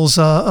animals,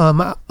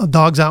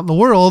 dogs out in the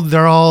world,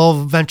 they're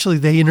all eventually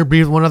they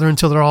interbreed with one another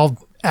until they're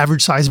all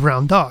average size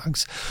brown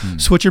dogs.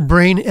 So what your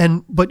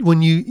brain but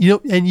when you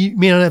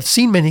may not have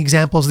seen many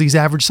examples of these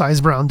average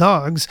size brown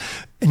dogs,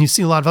 and you've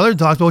seen a lot of other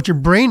dogs, but what your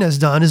brain has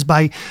done is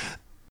by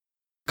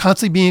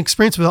constantly being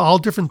experienced with all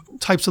different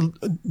types of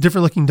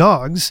different looking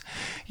dogs,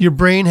 your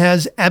brain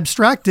has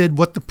abstracted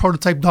what the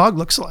prototype dog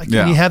looks like.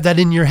 Yeah. And you have that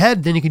in your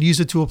head, then you could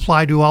use it to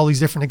apply to all these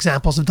different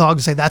examples of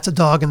dogs and say, that's a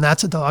dog and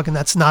that's a dog and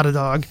that's not a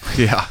dog.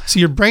 Yeah. So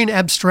your brain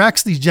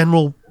abstracts these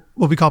general,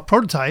 what we call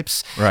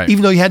prototypes, right,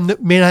 even though you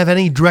may not have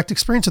any direct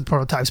experience with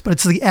prototypes, but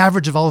it's the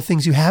average of all the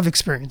things you have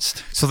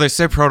experienced. So they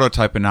say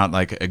prototype and not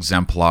like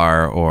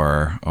exemplar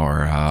or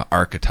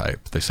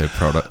archetype. They say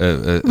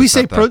we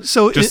say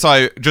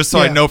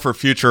I know for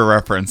future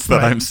reference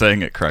that I'm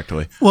saying it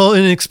correctly. Well,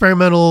 in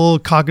experimental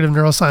cognitive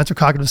neuroscience or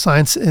cognitive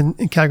science in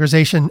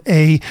categorization,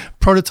 a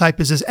prototype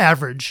is as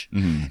average,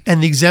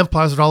 and the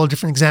exemplars are all the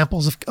different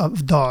examples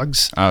of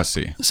dogs. I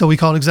see. So we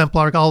call an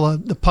exemplar all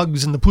the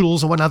pugs and the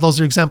poodles and whatnot. Those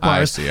are exemplars.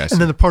 I see. And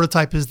then the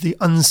prototype is the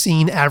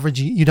unseen average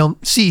you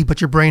don't see,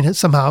 but your brain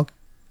somehow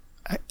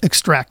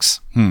extracts.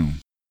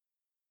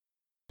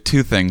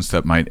 Two things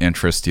that might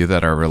interest you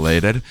that are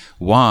related.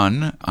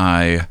 One,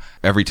 I'm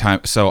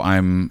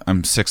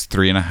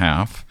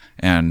 6'3.5",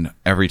 and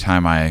every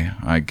time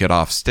I get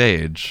off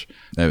stage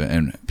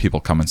and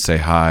people come and say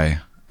hi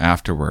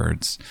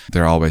afterwards,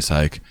 they're always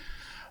like,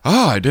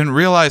 "Oh, I didn't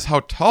realize how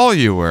tall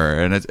you were."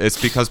 And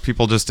it's because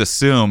people just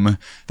assume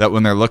that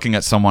when they're looking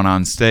at someone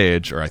on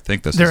stage, or I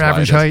think this is their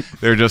average height,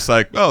 they're just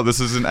like, "Oh,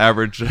 this is an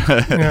average,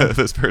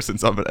 this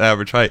person's of an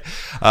average height."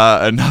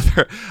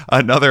 Another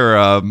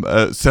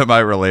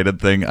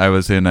semi-related thing,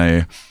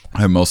 I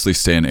mostly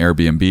stay in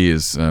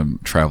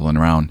Airbnbs, traveling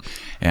around,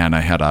 and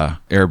I had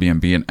a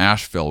Airbnb in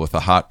Asheville with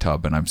a hot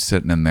tub, and I'm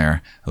sitting in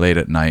there late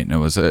at night, and it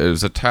was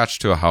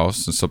attached to a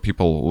house, and so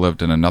people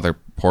lived in another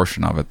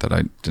portion of it that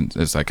I didn't.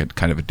 It's like a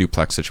kind of a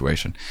duplex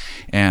situation,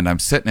 and I'm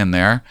sitting in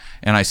there,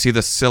 and I see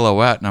this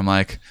silhouette, and I'm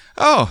like,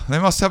 "Oh, they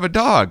must have a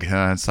dog."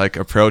 And it's like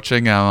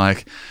approaching, and I'm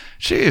like,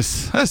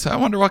 "Geez, I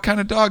wonder what kind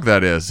of dog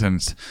that is." And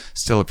it's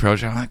still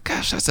approaching. I'm like,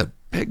 "Gosh, that's a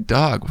big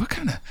dog. What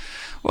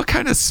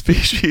kind of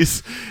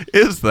species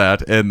is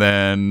that?" And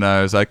then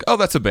I was like, "Oh,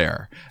 that's a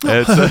bear.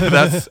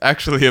 That's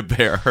actually a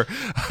bear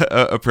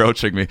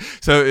approaching me."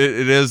 So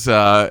it is,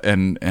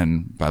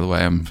 and by the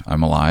way,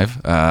 I'm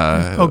alive,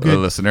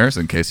 listeners,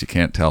 in case you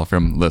can't tell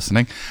from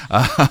listening.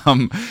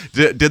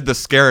 Did the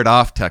scare it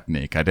off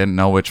technique. I didn't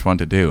know which one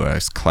to do. I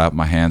just clapped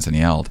my hands and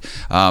yelled.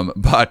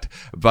 But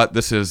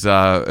this is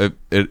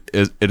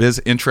it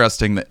is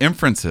interesting, the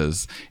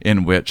inferences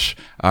in which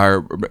our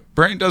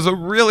brain does a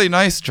really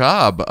nice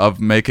job of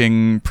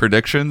making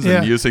predictions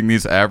and using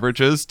these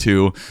averages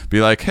to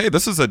be like, "Hey,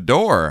 this is a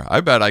door. I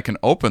bet I can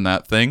open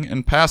that thing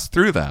and pass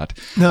through that."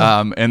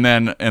 No. And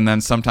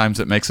then sometimes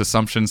it makes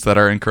assumptions that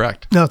are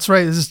incorrect. No, that's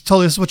right. This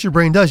is what your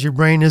brain does. Your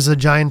brain is a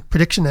giant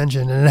prediction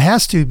engine, and it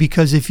has to,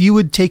 because if you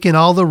would take in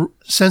all the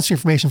sensory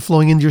information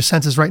flowing into your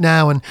senses right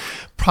now and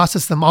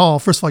process them all,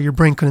 first of all, your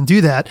brain couldn't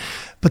do that.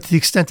 But to the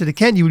extent that it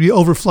can, you would be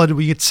overflooded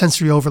where you get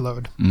sensory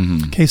overload.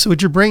 Okay, so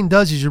what your brain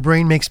does is your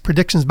brain makes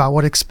predictions about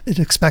what it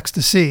expects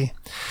to see.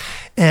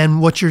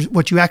 And what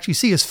you actually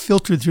see is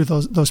filtered through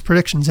those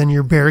predictions, and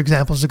your bear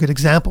example is a good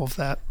example of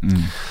that.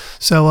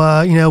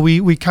 So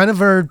we kind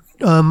of are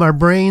our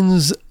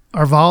brains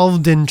are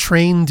evolved and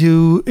trained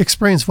to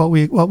experience what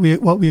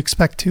we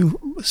expect to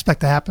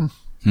happen.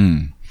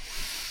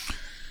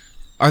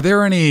 Are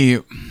there any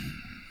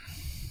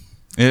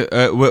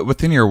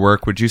within your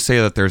work? Would you say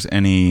that there's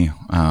any?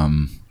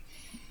 I'm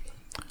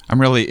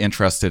really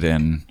interested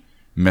in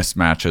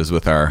mismatches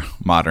with our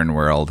modern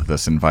world,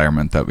 this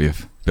environment that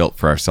we've built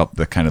for ourselves.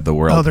 The kind of the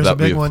world there's that a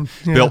big we've one.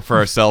 Yeah. built for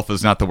ourselves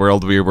is not the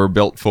world we were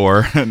built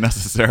for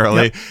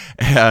necessarily.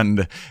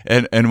 Yep.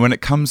 And when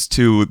it comes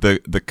to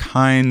the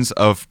kinds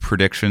of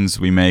predictions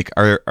we make,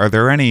 are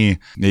there any?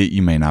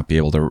 You may not be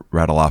able to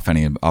rattle off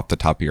any off the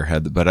top of your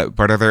head, but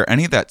are there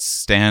any that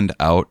stand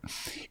out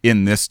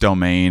in this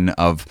domain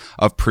of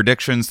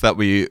predictions that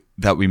we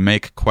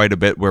make quite a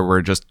bit where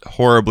we're just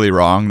horribly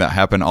wrong, that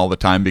happen all the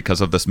time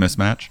because of this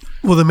mismatch?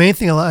 Well, the main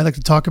thing I like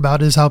to talk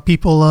about is how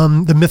people,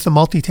 the myth of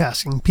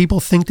multitasking. People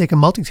think they can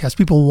multitask.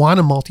 People want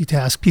to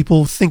multitask.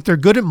 People think they're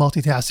good at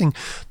multitasking.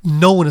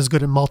 No one is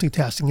good at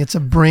multitasking. It's a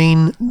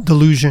brain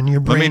delusion.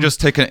 Let me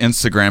just take an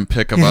Instagram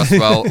pic of us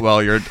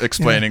while you're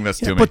explaining this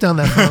to me. Put down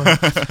that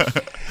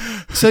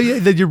phone. So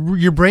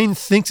your brain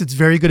thinks it's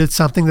very good at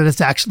something that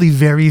it's actually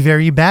very,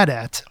 very bad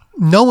at.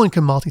 No one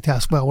can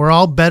multitask well. We're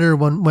all better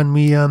when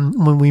we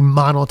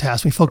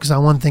monotask. We focus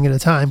on one thing at a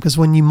time, because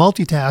when you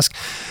multitask,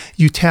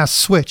 you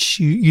task switch.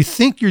 You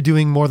think you're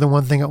doing more than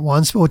one thing at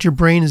once, but what your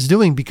brain is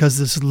doing, because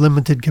this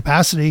limited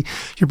capacity,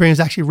 your brain is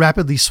actually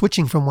rapidly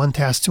switching from one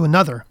task to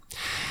another.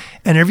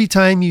 And every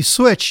time you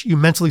switch, you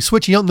mentally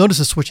switch. You don't notice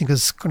the switching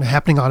because it's kind of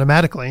happening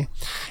automatically.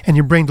 And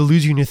your brain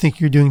deludes you and you think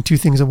you're doing two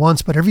things at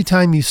once. But every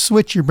time you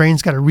switch, your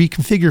brain's got to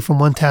reconfigure from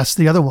one task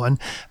to the other one,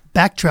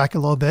 backtrack a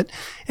little bit,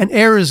 and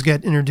errors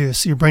get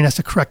introduced. So your brain has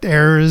to correct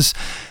errors.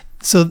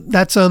 So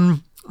that's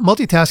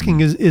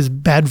multitasking is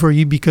bad for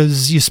you,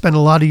 because you spend a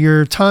lot of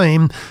your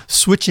time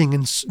switching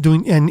and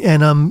doing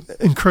and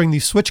incurring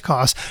these switch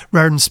costs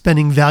rather than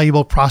spending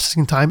valuable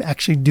processing time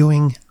actually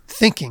doing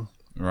thinking.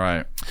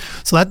 Right.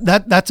 So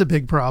that's a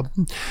big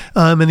problem.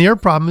 And the other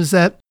problem is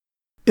that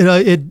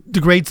it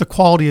degrades the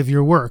quality of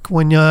your work.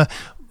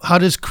 How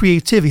does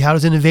creativity, how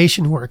does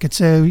innovation work? It's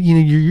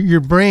your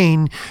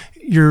brain,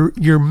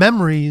 your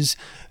memories,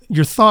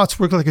 your thoughts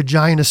work like a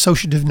giant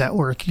associative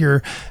network.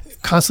 You're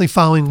constantly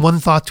following one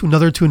thought to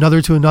another, to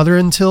another, to another,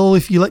 until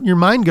if you let your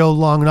mind go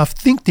long enough,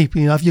 think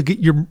deeply enough,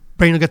 your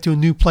brain will get to a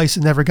new place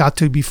it never got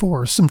to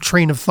before. Some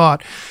train of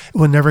thought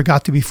it never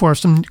got to before.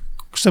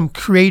 Some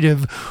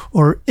creative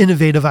or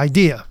innovative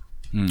idea.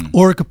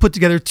 Or it could put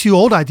together two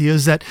old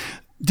ideas that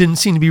didn't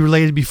seem to be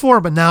related before,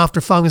 but now after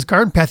following this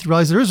garden path, you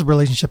realize there is a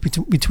relationship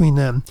between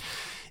them.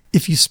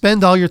 If you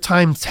spend all your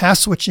time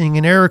task switching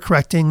and error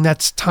correcting,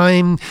 that's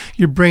time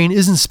your brain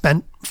isn't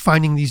spent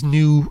finding these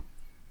new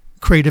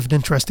creative and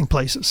interesting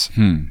places.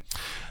 And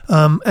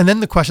then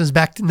the question is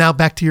back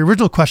to your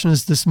original question,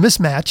 is this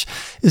mismatch,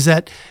 is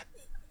that,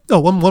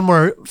 one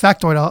more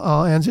factoid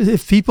I'll answer.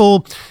 If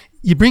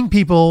you bring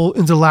people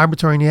into the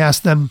laboratory and you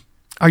ask them,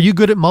 are you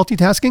good at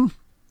multitasking?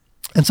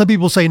 And some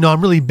people say, no, I'm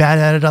really bad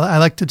at it. I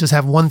like to just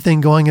have one thing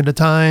going at a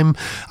time.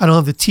 I don't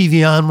have the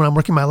TV on when I'm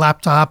working my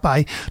laptop.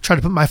 I try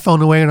to put my phone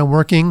away when I'm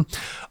working.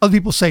 Other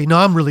people say, no,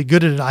 I'm really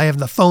good at it. I have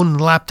the phone and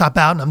the laptop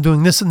out and I'm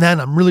doing this and that.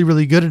 And I'm really,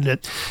 really good at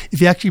it.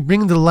 If you actually bring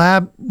them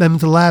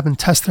into the lab and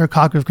test their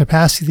cognitive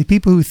capacity, the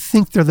people who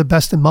think they're the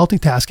best in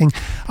multitasking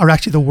are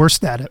actually the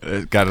worst at it.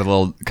 It got a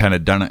little kind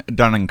of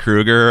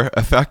Dunning-Kruger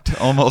effect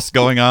almost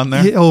going on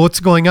there. Yeah,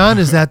 what's going on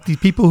is that the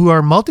people who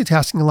are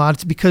multitasking a lot,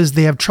 it's because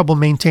they have trouble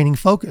maintaining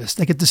focus.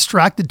 They get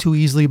distracted too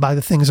easily by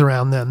the things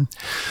around them.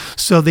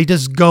 So they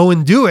just go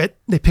and do it.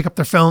 They pick up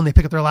their phone, they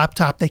pick up their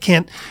laptop. They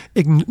can't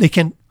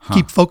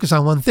keep focus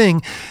on one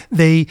thing.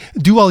 They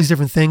do all these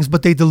different things,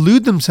 but they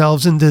delude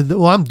themselves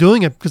into, I'm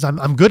doing it because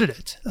I'm good at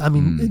it. I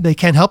mean, they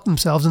can't help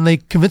themselves, and they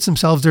convince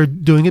themselves they're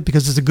doing it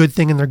because it's a good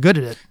thing and they're good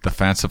at it. The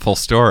fanciful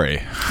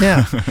story.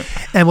 Yeah.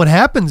 And what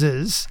happened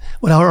is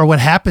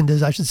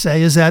I should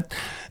say, is that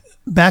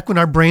back when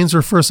our brains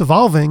were first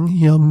evolving,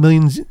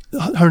 millions,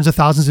 hundreds of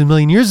thousands and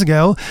million years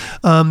ago,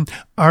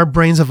 our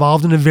brains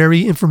evolved in a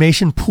very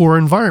information poor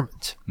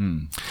environment.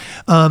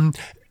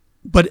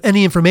 But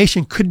any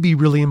information could be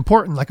really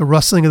important, like a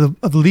rustling of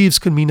the leaves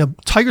could mean a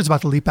tiger's about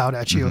to leap out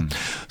at you.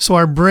 So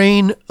our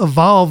brain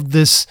evolved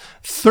this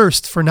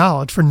thirst for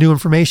knowledge, for new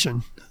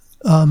information.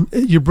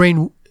 Your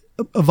brain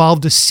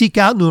evolved to seek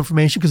out new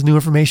information because new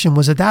information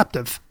was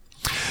adaptive.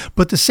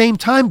 But at the same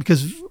time,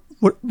 because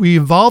we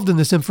evolved in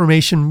this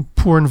information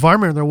poor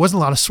environment, there wasn't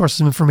a lot of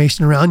sources of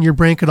information around, your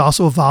brain could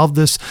also evolve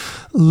this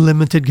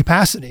limited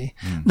capacity.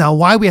 Now,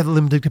 why we have a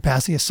limited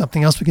capacity is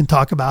something else we can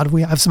talk about.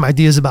 We have some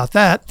ideas about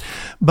that.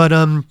 But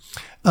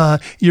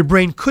your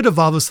brain could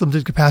evolve this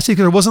limited capacity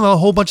because there wasn't a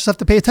whole bunch of stuff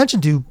to pay attention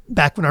to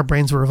back when our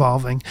brains were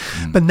evolving.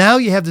 But now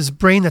you have this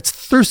brain that's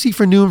thirsty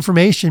for new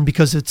information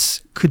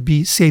because could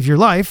be save your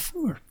life,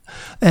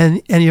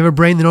 and you have a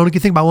brain that only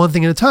can think about one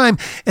thing at a time.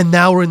 And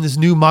now we're in this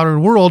new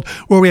modern world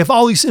where we have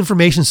all these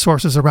information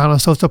sources around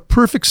us. So it's a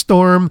perfect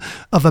storm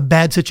of a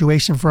bad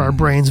situation for our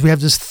brains. We have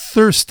this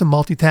thirst to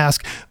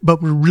multitask,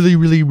 but we're really,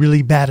 really,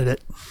 really bad at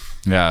it.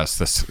 Yeah, it's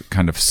this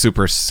kind of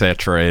super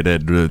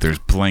saturated, there's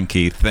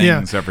blinky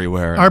things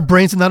everywhere. Our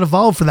brains have not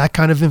evolved for that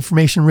kind of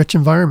information-rich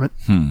environment.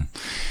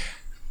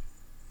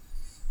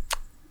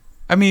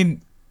 I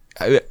mean,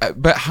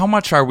 but how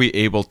much are we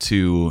able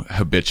to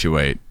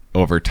habituate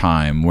over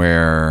time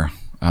where,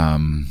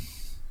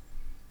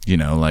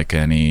 like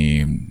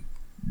any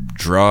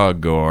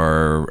drug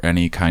or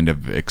any kind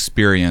of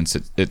experience,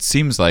 it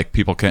seems like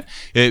people can.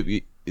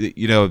 With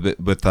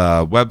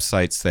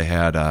websites, they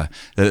had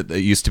it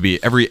used to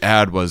be every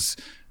ad was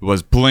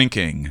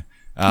blinking.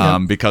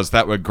 Because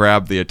that would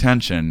grab the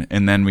attention.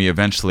 And then we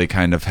eventually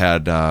kind of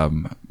had, I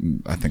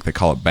think they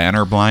call it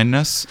banner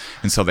blindness.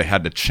 And so they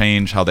had to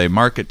change how they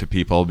market to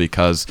people,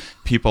 because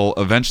people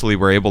eventually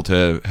were able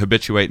to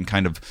habituate and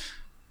kind of,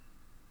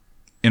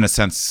 in a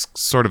sense,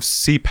 sort of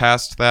see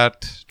past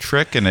that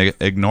trick and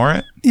ignore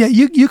it. Yeah,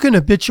 you can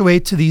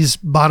habituate to these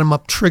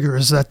bottom-up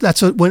triggers.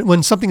 That's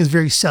when something is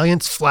very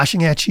salient, it's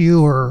flashing at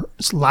you, or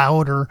it's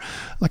loud, or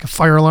like a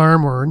fire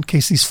alarm, or in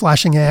case these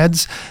flashing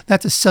ads.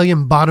 That's a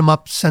salient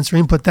bottom-up sensory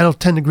input that'll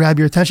tend to grab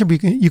your attention.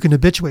 But you can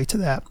habituate to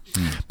that.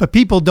 But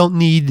people don't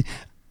need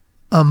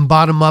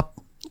bottom-up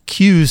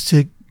cues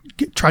to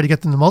try to get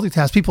them to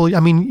multitask. People,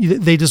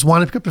 they just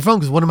want to pick up their phone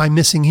because what am I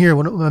missing here?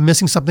 What am I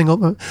missing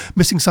something?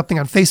 Missing something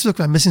on Facebook?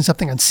 Am I missing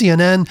something on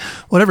CNN?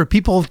 Whatever.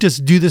 People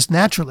just do this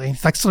naturally. In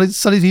fact,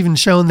 studies have even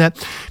shown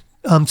that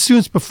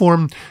students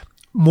perform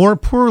more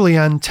poorly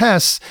on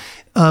tests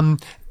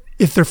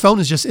if their phone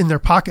is just in their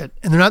pocket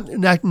and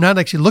they're not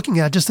actually looking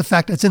at it. Just the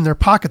fact that it's in their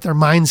pocket, their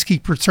minds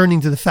keep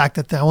returning to the fact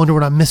that I wonder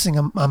what I'm missing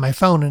on my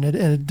phone, and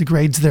it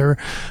degrades their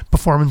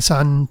performance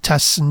on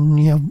tests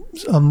and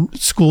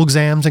school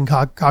exams and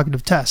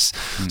cognitive tests.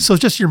 So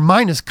it's just your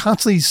mind is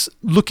constantly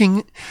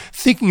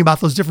thinking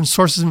about those different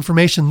sources of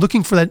information,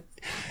 looking for that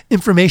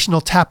informational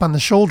tap on the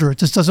shoulder. It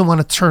just doesn't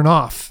want to turn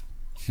off.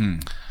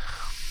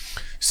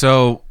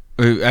 So.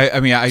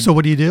 So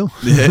what do you do?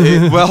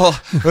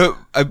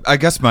 I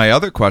guess my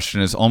other question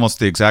is almost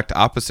the exact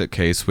opposite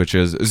case, which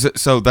is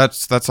so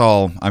that's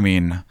all. I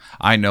mean,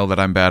 I know that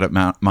I'm bad at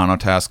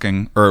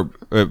monotasking or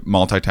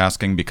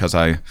multitasking because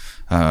I'll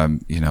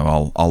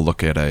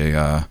look at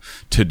a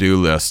to-do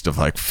list of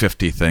like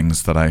 50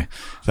 things that I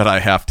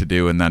have to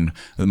do, and then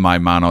my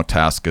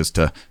monotask is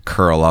to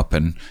curl up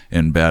in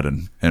bed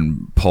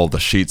and pull the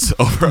sheets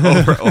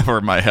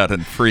over my head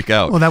and freak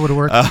out. Well, that would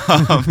work.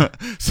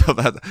 So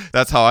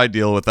that's how I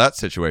deal with that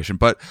situation.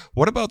 But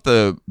what about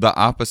the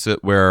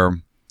opposite, where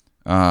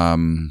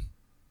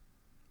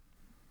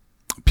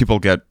people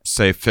get,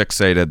 say,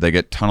 fixated, they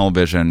get tunnel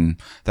vision,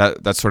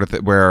 that sort of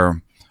thing,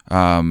 where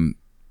I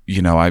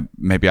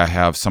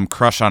have some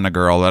crush on a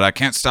girl that I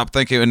can't stop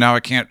thinking, and now I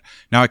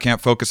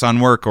can't focus on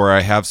work, or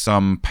I have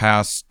some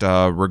past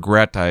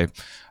regret.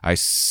 I've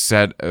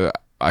said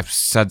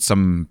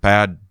some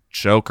bad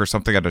joke or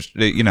something at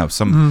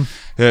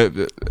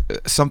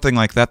something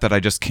like that I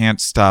just can't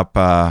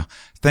stop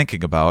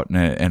thinking about,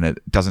 and it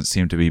doesn't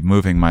seem to be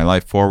moving my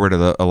life forward.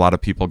 A lot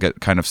of people get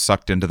kind of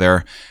sucked into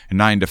their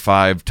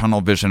 9-to-5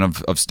 tunnel vision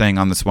of staying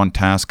on this one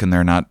task, and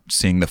they're not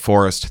seeing the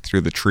forest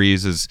through the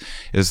trees.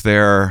 Is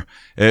there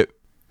it?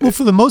 Well,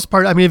 for the most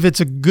part, if it's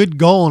a good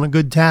goal and a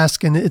good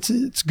task, and it's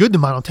good to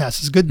monotask,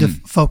 it's good to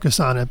focus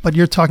on it. But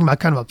you're talking about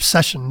kind of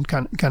obsession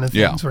kind of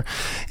things. Where,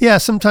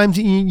 sometimes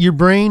your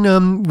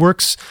brain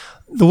works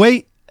the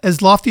way,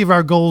 as lofty of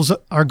our goals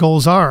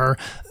are.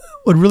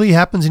 What really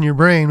happens in your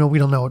brain? Well, we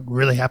don't know what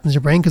really happens in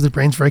your brain because the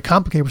brain's very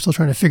complicated. We're still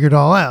trying to figure it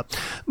all out.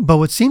 But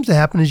what seems to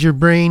happen is your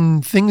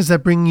brain, things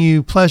that bring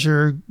you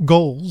pleasure,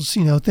 goals,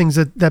 things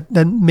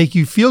that make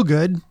you feel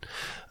good,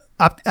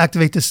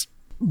 activate this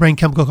brain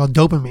chemical called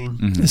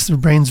dopamine. It's the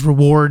brain's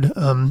reward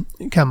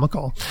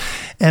chemical.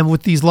 And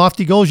with these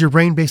lofty goals, your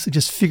brain basically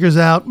just figures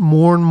out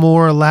more and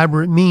more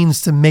elaborate means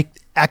to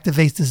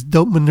activate this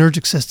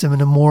dopaminergic system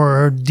in a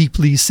more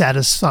deeply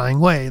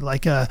satisfying way.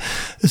 Like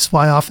that's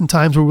why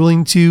oftentimes we're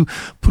willing to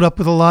put up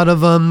with a lot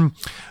of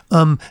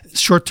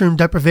short-term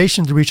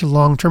deprivation to reach a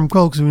long-term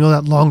goal, because we know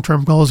that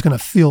long-term goal is going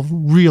to feel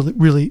really,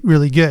 really,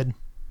 really good.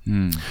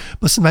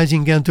 But sometimes you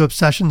can get into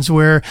obsessions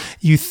where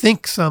you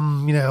think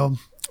some,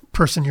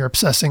 person you're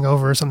obsessing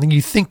over or something,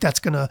 you think that's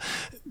going to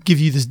give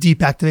you this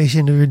deep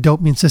activation of your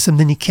dopamine system,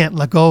 then you can't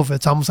let go of it.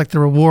 It's almost like the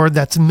reward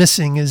that's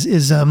missing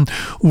is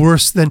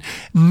worse than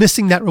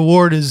missing. That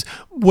reward is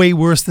way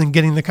worse than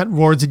getting the kind of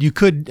rewards that you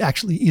could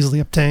actually easily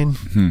obtain.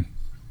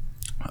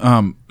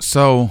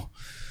 So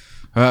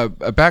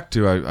back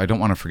to, I don't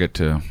want to forget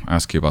to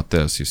ask you about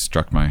this. You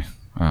struck my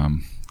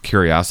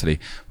curiosity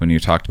when you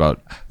talked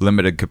about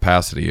limited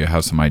capacity. You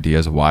have some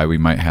ideas of why we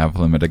might have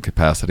limited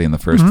capacity in the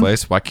first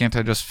place. Why can't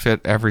I just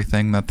fit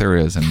everything that there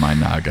is in my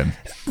noggin?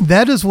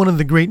 That is one of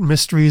the great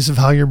mysteries of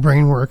how your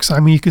brain works.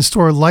 You can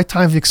store a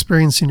lifetime of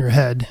experience in your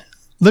head.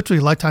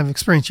 Literally a lifetime of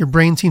experience. Your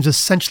brain seems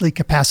essentially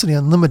capacity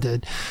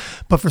unlimited.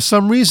 But for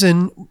some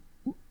reason,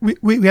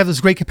 we have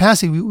this great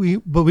capacity,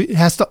 but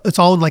it's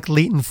all in like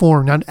latent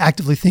form, not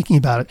actively thinking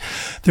about it.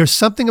 There's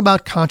something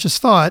about conscious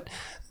thought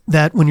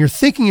that when you're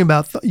thinking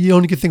about, you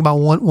only can think about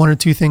one or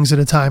two things at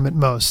a time at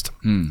most.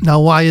 Now,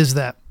 why is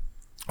that?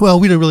 Well,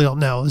 we really don't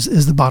know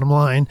is the bottom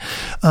line,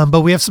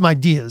 but we have some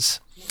ideas.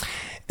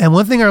 And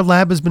one thing our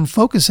lab has been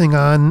focusing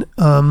on,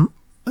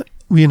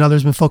 we and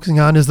others have been focusing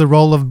on, is the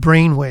role of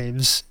brain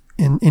waves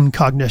in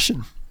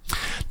cognition.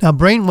 Now,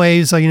 brain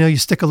waves, you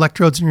stick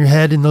electrodes in your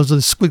head, and those are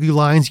the squiggly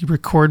lines you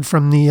record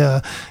from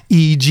the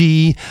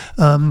EEG.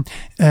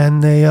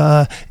 And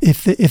they,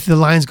 if the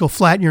lines go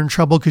flat, you're in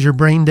trouble because you're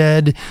brain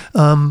dead.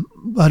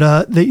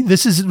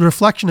 This is a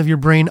reflection of your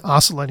brain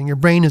oscillating. Your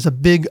brain is a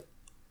big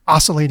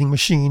oscillating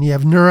machine. You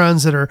have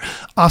neurons that are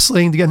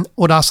oscillating together.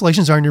 What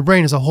oscillations are in your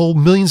brain is a whole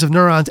millions of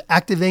neurons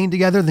activating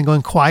together, then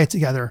going quiet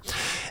together.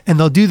 And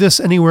they'll do this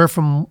anywhere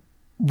from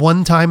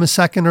 1 time a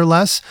second or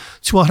less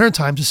to 100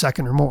 times a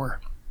second or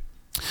more.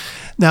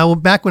 Now,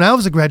 back when I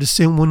was a graduate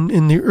student,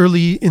 in the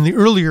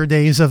earlier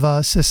days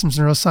of systems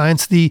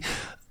neuroscience,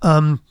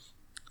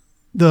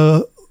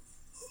 the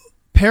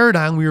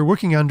paradigm we were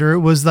working under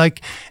was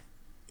like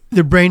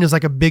the brain is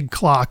like a big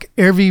clock.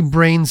 Every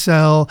brain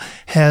cell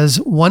has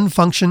one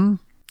function.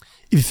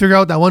 If you figure out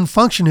what that one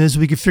function is,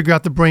 we could figure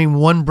out the brain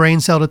one brain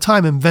cell at a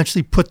time and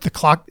eventually put the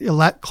clock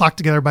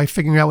together by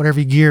figuring out what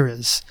every gear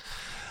is.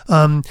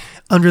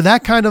 Under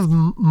that kind of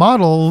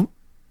model,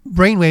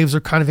 brain waves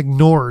are kind of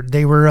ignored.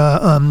 They were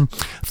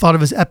thought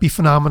of as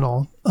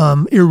epiphenomenal,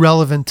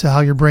 irrelevant to how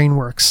your brain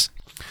works.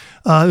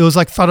 It was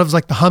thought of as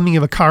like the humming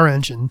of a car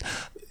engine.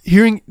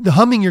 Hearing the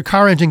humming your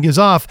car engine gives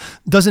off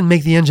doesn't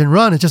make the engine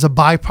run. It's just a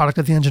byproduct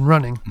of the engine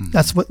running. Mm-hmm.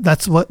 That's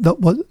what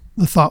the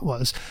thought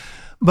was.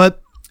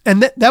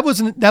 And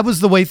that was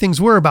the way things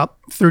were about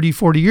 30,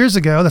 40 years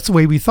ago. That's the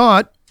way we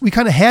thought. We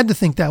kind of had to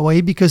think that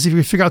way because if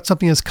you figure out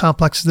something as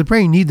complex as the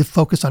brain, you need to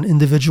focus on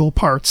individual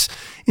parts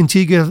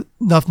until you get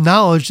enough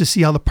knowledge to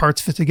see how the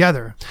parts fit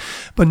together.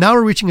 But now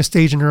we're reaching a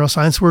stage in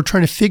neuroscience where we're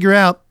trying to figure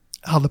out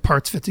how the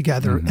parts fit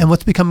together. Mm-hmm. And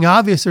what's becoming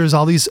obvious, there's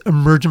all these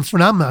emergent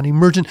phenomena,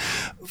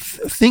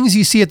 things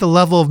you see at the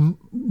level of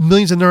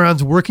millions of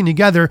neurons working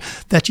together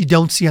that you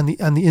don't see on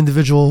the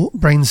individual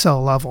brain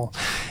cell level.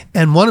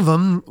 And one of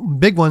them,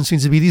 big one,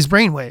 seems to be these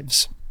brain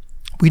waves.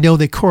 We know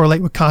they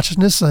correlate with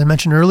consciousness. As I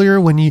mentioned earlier,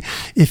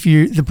 if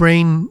the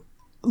brain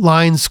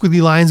lines,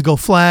 squiggly lines go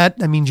flat,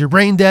 that means you're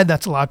brain dead.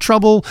 That's a lot of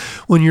trouble.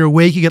 When you're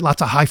awake, you get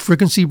lots of high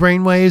frequency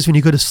brain waves. When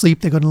you go to sleep,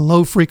 they go to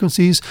low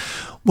frequencies.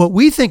 What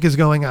we think is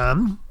going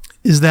on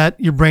is that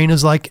your brain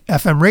is like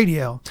FM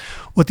radio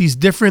with these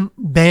different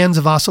bands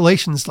of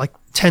oscillations, like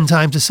 10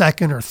 times a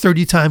second or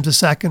 30 times a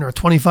second or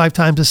 25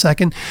 times a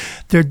second.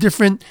 They're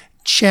different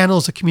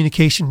channels of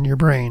communication in your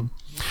brain.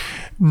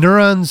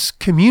 Neurons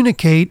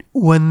communicate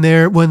when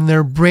their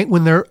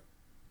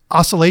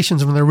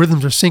oscillations, when their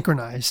rhythms are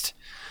synchronized.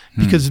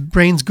 Because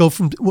brains go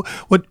from these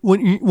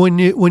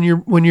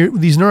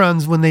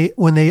neurons when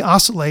they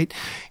oscillate,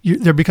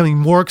 they're becoming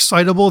more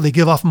excitable. They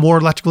give off more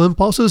electrical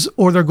impulses,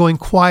 or they're going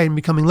quiet and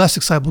becoming less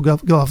excitable,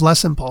 go off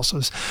less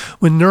impulses.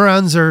 When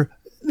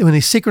they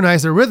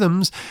synchronize their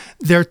rhythms,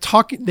 they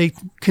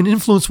can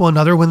influence one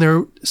another when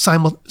they're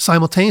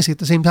simultaneously at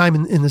the same time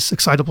in this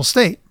excitable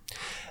state.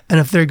 And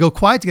if they go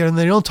quiet together, then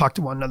they don't talk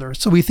to one another.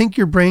 So we think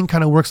your brain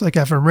kind of works like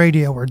FM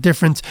radio, where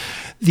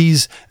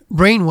these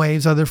brain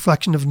waves are the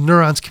reflection of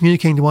neurons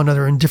communicating to one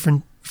another in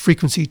different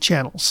frequency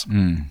channels.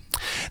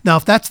 Now,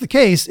 if that's the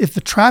case, if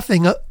the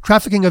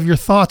trafficking of your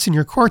thoughts in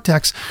your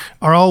cortex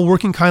are all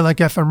working kind of like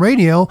FM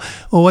radio,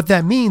 well, what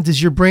that means is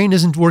your brain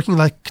isn't working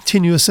like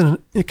continuously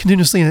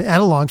in an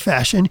analog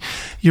fashion.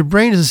 Your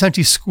brain is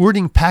essentially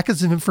squirting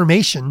packets of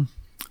information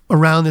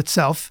around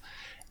itself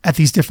at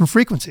these different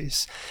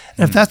frequencies.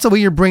 And if that's the way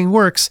your brain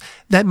works,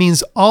 that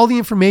means all the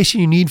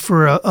information you need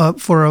for a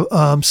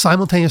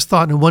simultaneous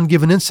thought in one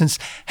given instance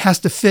has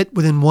to fit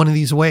within one of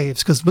these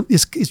waves because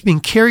it's being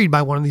carried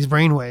by one of these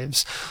brain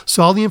waves.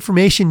 So all the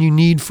information you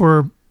need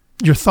for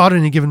your thought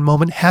in a given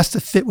moment has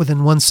to fit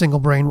within one single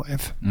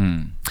brainwave.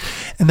 And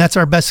that's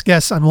our best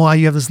guess on why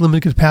you have this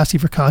limited capacity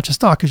for conscious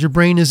thought, because your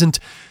brain isn't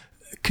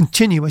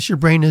continuous. Your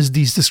brain is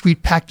these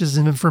discrete packages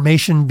of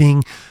information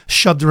being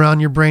shoved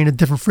around your brain at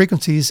different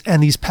frequencies,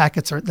 and these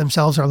packets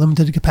themselves are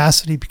limited to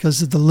capacity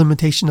because of the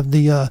limitation of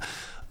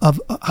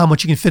how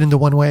much you can fit into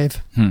one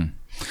wave.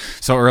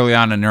 So early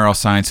on in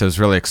neuroscience, it was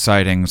really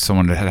exciting.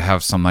 Someone that had to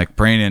have some like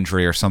brain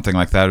injury or something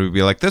like that would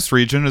be like, this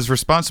region is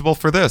responsible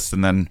for this.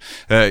 And then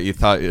you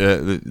thought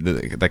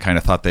they kind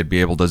of thought they'd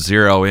be able to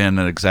zero in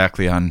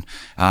exactly on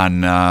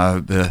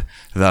the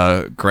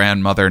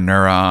grandmother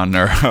neuron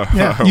or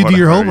you do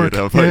your homework.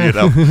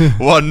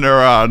 One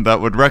neuron that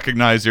would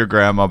recognize your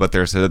grandma, but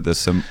there's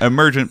this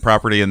emergent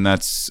property, and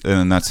that's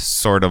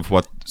sort of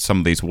what some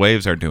of these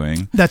waves are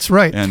doing. That's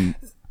right.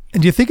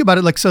 And you think about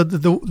it, like, so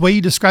the way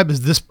you describe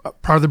is this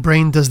part of the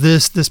brain does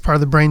this part of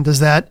the brain does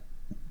that,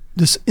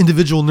 this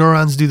individual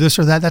neurons do this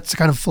or that. That's the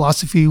kind of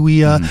philosophy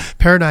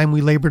paradigm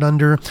we labored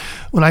under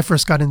when I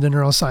first got into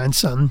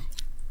neuroscience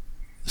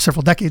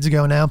several decades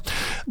ago now.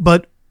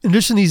 But in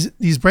addition to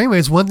these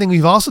brainwaves, one thing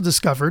we've also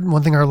discovered,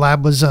 one thing our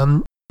lab was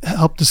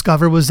helped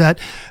discover, was that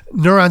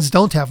neurons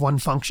don't have one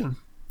function.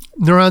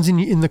 Neurons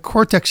in the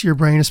cortex of your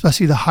brain,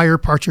 especially the higher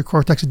parts of your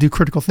cortex that do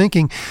critical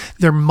thinking,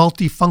 they're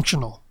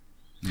multifunctional.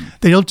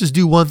 They don't just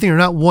do one thing. They're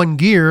not one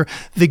gear.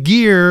 The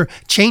gear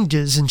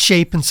changes in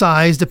shape and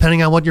size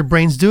depending on what your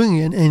brain's doing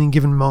in any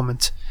given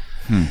moment.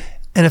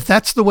 And if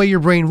that's the way your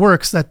brain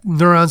works, that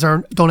neurons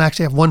don't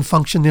actually have one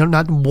function, they're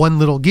not in one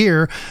little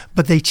gear,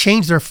 but they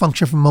change their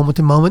function from moment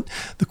to moment.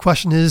 The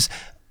question is,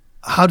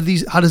 how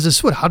does this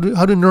switch? How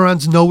do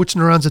neurons know which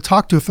neurons to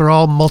talk to if they're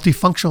all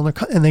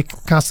multifunctional and they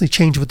constantly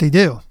change what they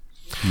do?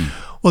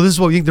 Well, this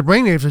is what we think the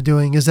brainwaves are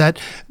doing, is that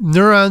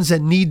neurons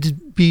that need to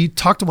be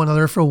talk to one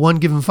another for one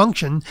given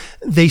function,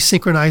 they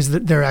synchronize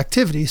their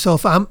activity. So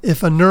if a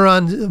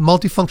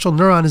multifunctional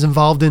neuron is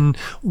involved in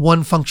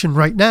one function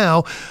right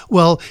now,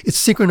 well, it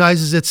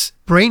synchronizes its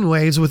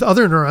brainwaves with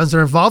other neurons that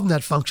are involved in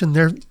that function,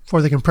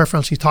 therefore they can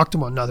preferentially talk to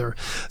one another.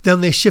 Then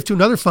they shift to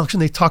another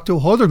function, they talk to a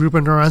whole other group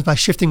of neurons by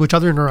shifting which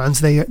other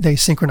neurons they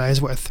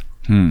synchronize with.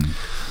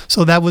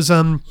 So that was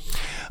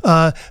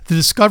the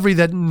discovery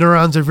that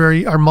neurons are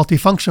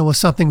multifunctional was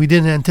something we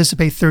didn't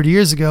anticipate 30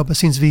 years ago, but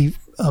seems to be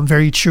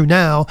very true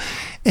now.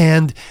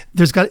 And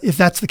if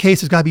that's the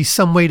case, there's got to be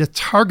some way to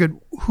target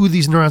who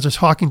these neurons are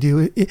talking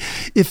to.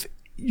 If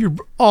your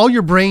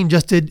brain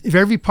if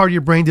every part of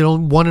your brain did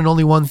one and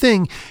only one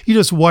thing, you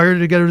just wire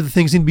together the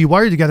things need to be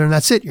wired together, and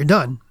that's it. You're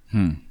done.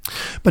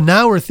 But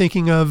now we're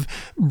thinking of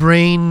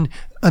brain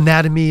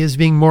anatomy as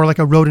being more like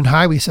a road and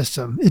highway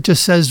system. It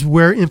just says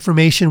where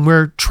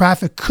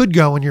traffic could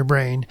go in your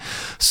brain.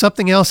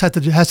 Something else has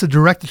to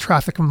direct the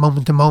traffic from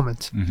moment to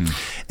moment.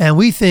 And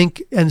we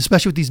think, and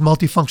especially with these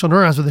multifunctional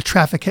neurons, where the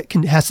traffic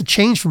has to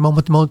change from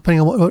moment to moment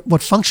depending on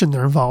what function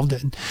they're involved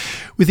in.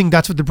 We think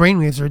that's what the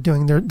brainwaves are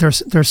doing.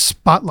 They're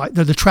spotlight.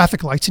 They're the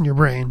traffic lights in your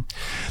brain.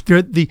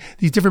 They're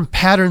these different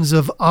patterns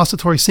of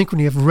oscillatory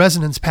synchrony, of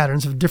resonance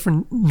patterns of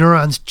different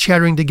neurons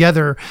chattering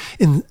together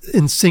in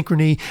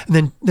synchrony,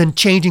 and then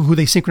changing who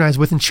they synchronize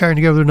with and sharing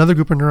together with another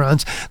group of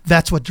neurons.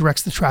 That's what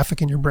directs the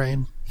traffic in your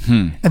brain.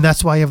 And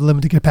that's why you have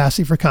limited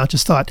capacity for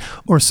conscious thought,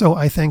 or so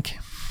I think.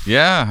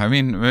 Yeah, I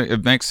mean,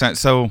 it makes sense.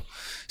 So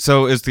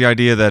is the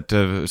idea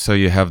that so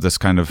you have this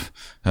kind of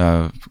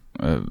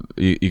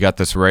you got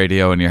this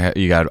radio, and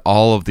you got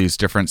all of these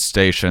different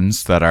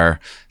stations that are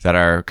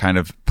kind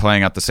of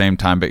playing at the same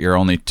time, but you're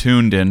only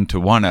tuned in to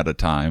one at a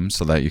time,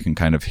 so that you can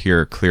kind of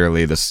hear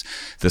clearly this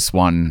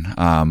one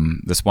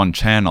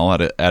channel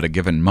at a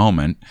given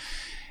moment.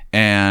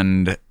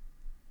 And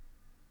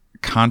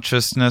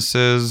consciousness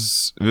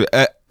is,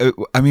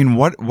 I mean,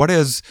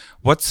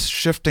 what's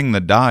shifting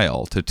the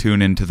dial to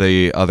tune into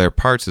the other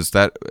parts? Is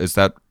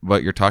that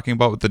what you're talking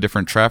about with the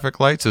different traffic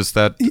lights? Is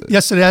that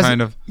yes, it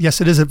is. Yes,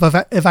 it is.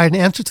 But if I had an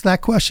answer to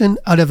that question,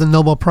 I'd have the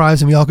Nobel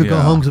Prize, and we all could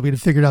go home because we'd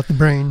have figured out the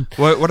brain.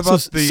 What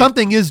about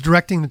something is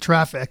directing the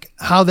traffic?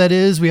 How that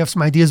is, we have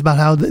some ideas about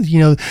how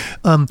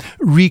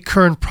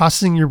recurrent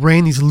processing in your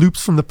brain, these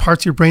loops from the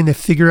parts of your brain that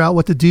figure out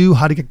what to do,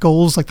 how to get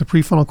goals, like the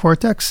prefrontal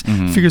cortex,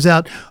 figures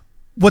out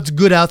what's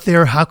good out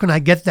there. How can I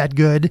get that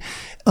good?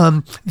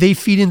 They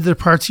feed into the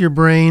parts of your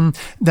brain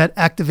that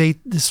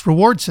activate this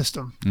reward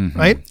system,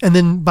 right? And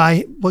then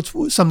by what's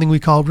something we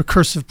call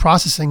recursive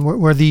processing,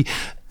 where the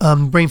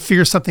brain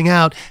figures something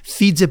out,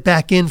 feeds it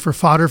back in for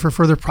fodder for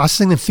further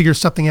processing, then figures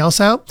something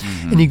else out,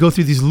 and you go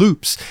through these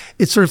loops.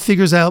 It sort of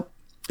figures out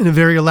in a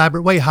very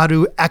elaborate way how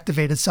to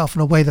activate itself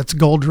in a way that's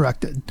goal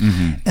directed.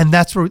 And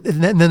that's where,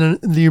 and then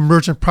the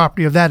emergent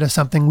property of that is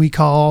something we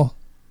call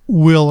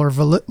will or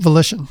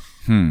volition.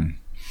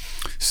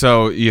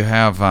 So you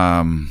have,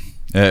 I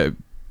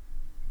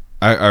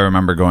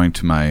remember going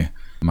to my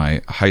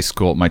high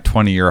school, my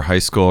 20-year high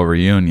school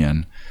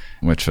reunion,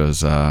 which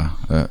was a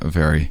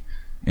very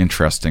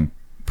interesting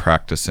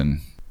practice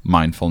in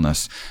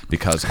mindfulness,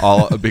 because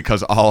all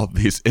of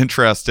these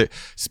interesting,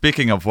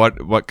 speaking of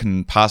what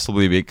can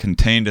possibly be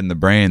contained in the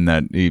brain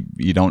that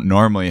you don't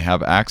normally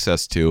have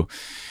access to,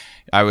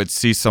 I would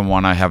see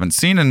someone I haven't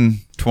seen in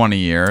 20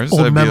 years.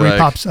 Old I'd memory be like,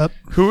 pops up.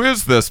 Who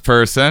is this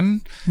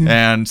person?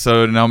 And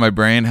so now my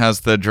brain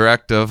has the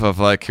directive of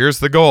like, here's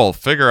the goal.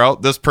 Figure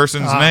out this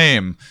person's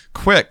name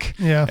quick.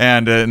 Yeah.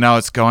 And now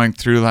it's going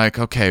through like,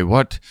 okay,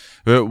 what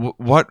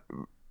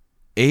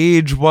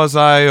age was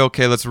I?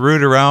 Okay, let's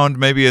root around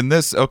maybe in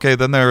this. Okay,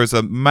 then there was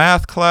a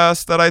math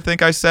class that I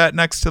think I sat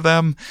next to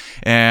them,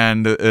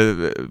 and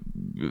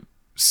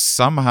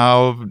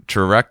somehow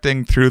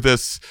directing through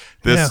this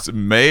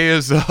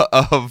maze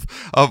of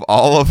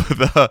all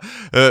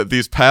of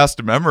these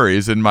past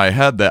memories in my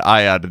head that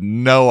I had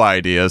no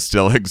idea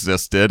still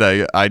existed.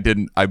 I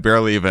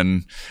barely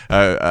even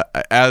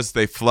as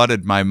they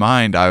flooded my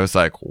mind, I was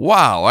like,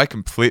 wow, I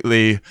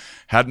completely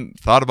hadn't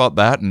thought about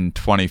that in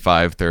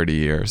 25, 30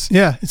 years.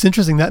 Yeah, it's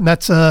interesting.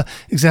 That's an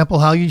example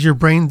how your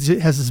brain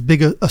has this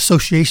big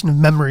association of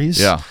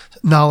memories,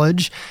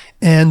 knowledge,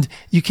 and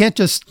you can't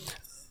just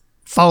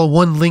follow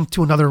one link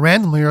to another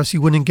randomly, or else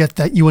you wouldn't get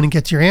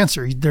to your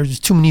answer. There's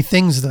too many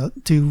things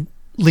to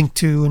link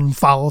to and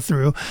follow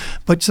through.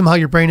 But somehow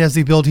your brain has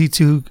the ability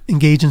to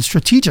engage in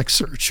strategic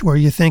search, where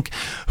you think,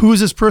 who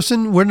is this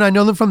person? Where did I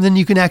know them from? Then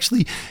you can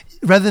actually,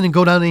 rather than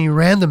go down any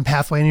random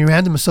pathway, any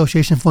random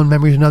association from one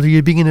memory to another,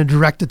 you begin to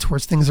direct it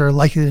towards things that are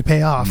likely to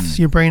pay off. So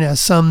your brain has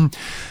some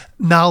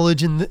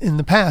knowledge in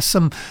the past,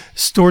 some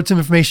stored some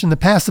information in the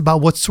past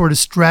about what sort of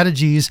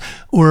strategies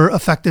were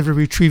effective at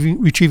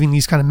retrieving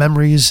these kind of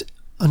memories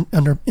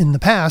in the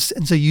past,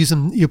 and so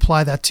you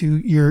apply that to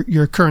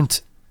your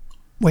current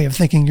way of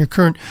thinking, your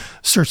current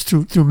search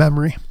through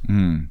memory.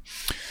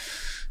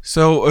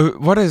 So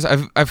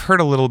I've heard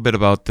a little bit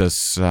about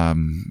this,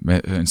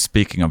 and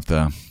speaking of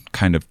the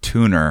kind of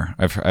tuner,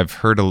 I've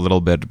heard a little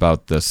bit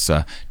about this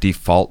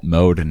default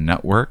mode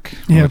network,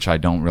 which I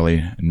don't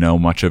really know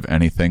much of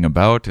anything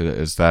about.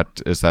 Is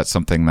that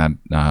something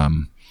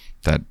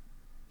that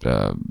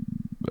a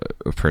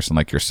person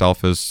like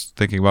yourself is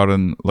thinking about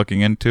and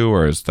looking into,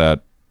 or is there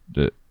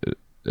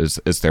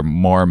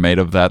more made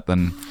of that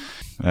than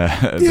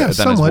is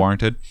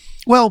warranted?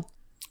 Well,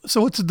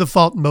 so what's the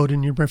default mode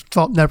in your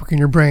default network in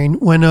your brain?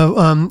 When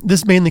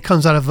this mainly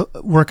comes out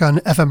of work on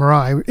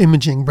fMRI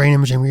imaging, brain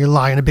imaging, where you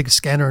lie in a big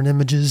scanner and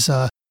images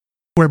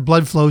where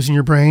blood flows in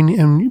your brain,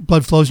 and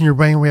blood flows in your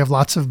brain. We have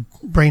lots of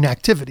brain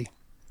activity.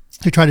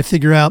 You try to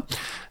figure out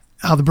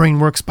how the brain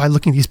works by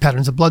looking at these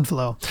patterns of blood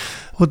flow.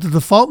 What the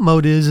default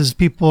mode is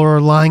people are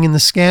lying in the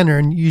scanner,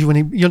 and usually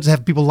you don't just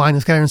have people lying in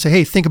the scanner and say,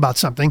 hey, think about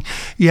something.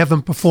 You have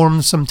them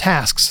perform some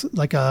tasks,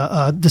 like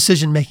a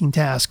decision-making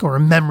task or a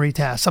memory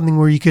task, something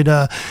where you could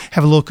have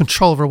a little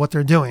control over what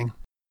they're doing.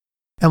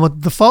 And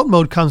what default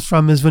mode comes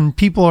from is when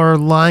people are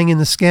lying in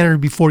the scanner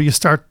before you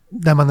start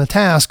them on the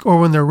task, or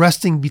when they're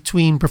resting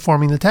between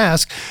performing the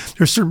task,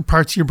 there's certain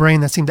parts of your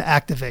brain that seem to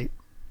activate.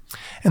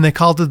 And they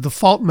call it the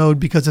default mode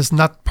because it's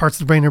not parts of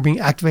the brain that are being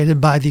activated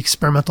by the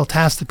experimental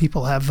task that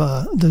people have,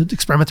 the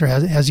experimenter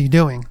has you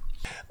doing.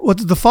 What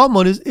the default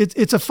mode is,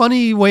 it's a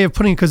funny way of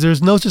putting it because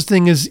there's no such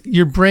thing as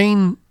your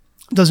brain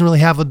doesn't really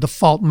have a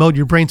default mode.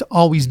 Your brain's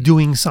always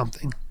doing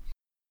something.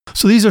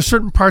 So these are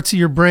certain parts of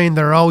your brain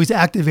that are always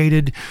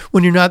activated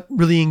when you're not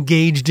really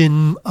engaged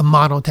in a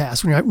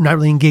monotask, when you're not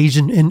really engaged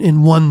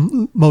in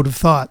one mode of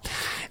thought.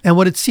 And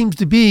what it seems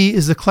to be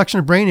is a collection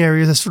of brain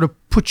areas that sort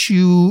of puts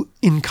you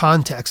in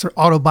context or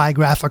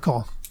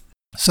autobiographical.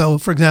 So,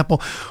 for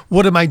example,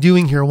 what am I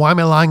doing here? Why am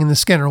I lying in the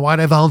scanner? Why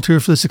did I volunteer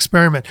for this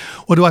experiment?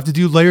 What do I have to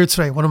do later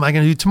today? What am I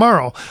going to do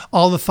tomorrow?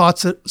 All the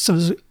thoughts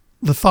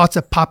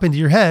that pop into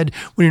your head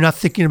when you're not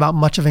thinking about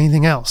much of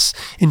anything else.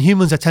 In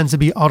humans, that tends to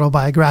be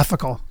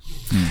autobiographical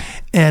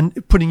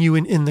and putting you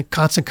in the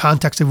constant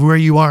context of where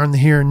you are in the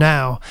here and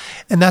now.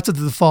 And that's what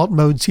the default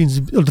mode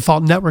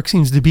default network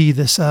seems to be,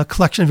 this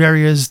collection of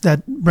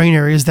brain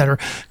areas that are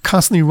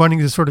constantly running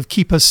to sort of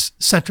keep us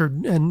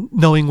centered and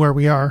knowing where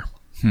we are.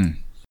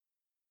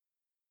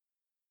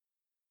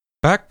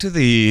 Back to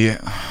the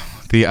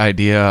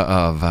idea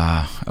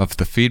of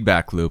the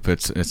feedback loop.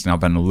 It's now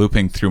been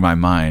looping through my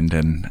mind,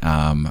 and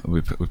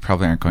we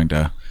probably aren't going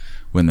to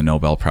win the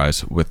Nobel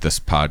Prize with this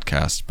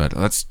podcast, but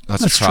let's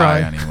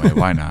try anyway.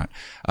 Why not?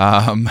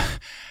 I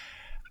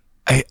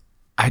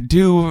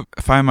do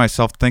find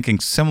myself thinking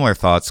similar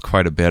thoughts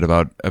quite a bit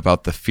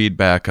about the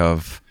feedback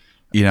of,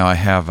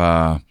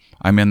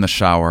 I'm in the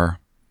shower,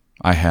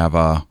 I have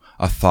a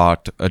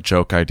thought, a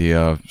joke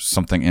idea,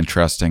 something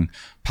interesting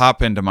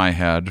pop into my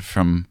head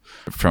from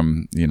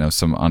some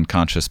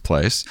unconscious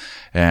place,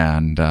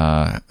 and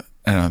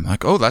I'm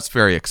like, oh, that's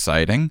very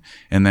exciting.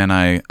 And then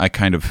I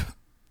kind of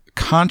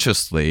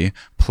consciously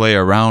play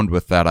around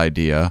with that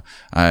idea.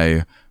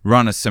 I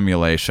run a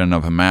simulation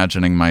of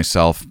imagining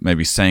myself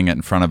maybe saying it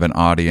in front of an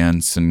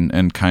audience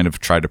and kind of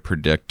try to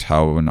predict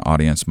how an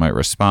audience might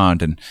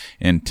respond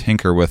and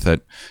tinker with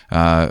it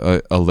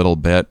a little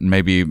bit.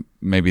 Maybe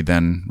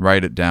then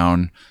write it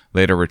down,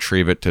 later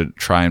retrieve it to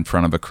try in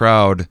front of a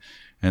crowd,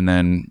 and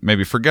then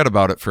maybe forget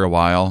about it for a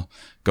while,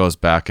 goes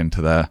back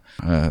into the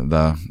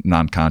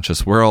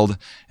non-conscious world,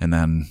 and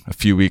then a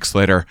few weeks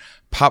later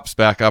pops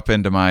back up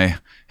into my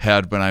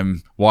head when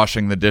I'm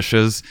washing the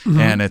dishes,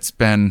 and it's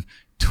been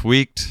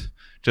tweaked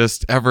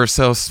just ever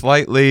so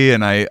slightly,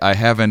 and I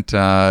haven't,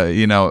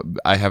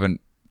 to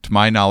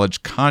my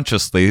knowledge,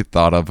 consciously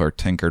thought of or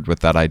tinkered with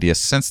that idea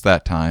since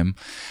that time,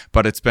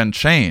 but it's been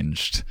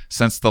changed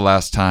since the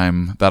last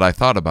time that I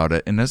thought about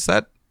it. And is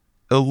that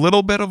a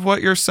little bit of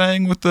what you're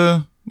saying with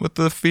the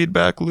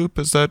feedback loop?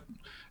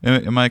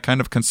 Am I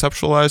kind of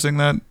conceptualizing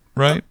that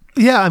right?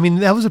 Yeah, I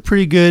mean, that was a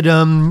pretty good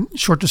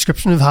short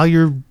description of how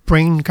your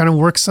brain kind of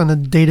works on a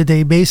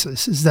day-to-day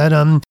basis, is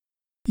that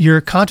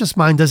your conscious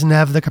mind doesn't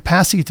have the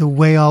capacity to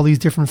weigh all these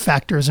different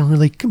factors and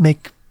really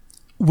make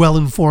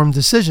well-informed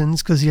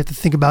decisions, because you have to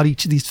think about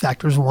each of these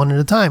factors one at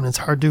a time, and it's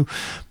hard to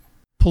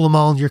pull them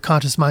all into your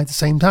conscious mind at the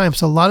same time.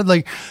 So a lot of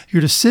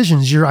your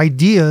decisions, your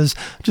ideas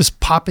just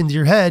pop into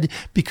your head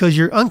because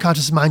your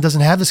unconscious mind doesn't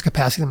have this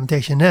capacity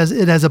limitation.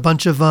 It has a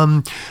bunch of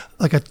a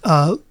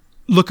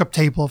lookup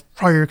table of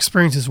prior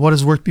experiences. What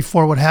has worked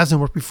before? What hasn't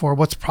worked before?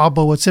 What's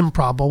probable? What's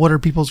improbable? What are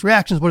people's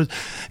reactions?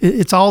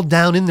 It's all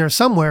down in there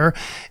somewhere.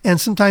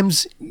 And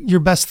sometimes your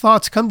best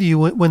thoughts come to you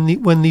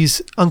when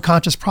these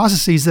unconscious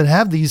processes that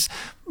have these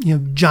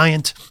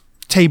giant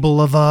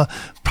table of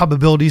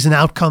probabilities and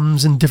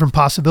outcomes and different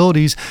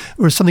possibilities,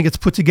 or something gets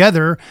put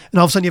together, and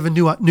all of a sudden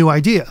you have a new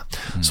idea.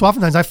 So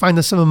oftentimes I find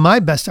that some of my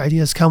best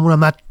ideas come when I'm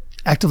not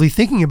actively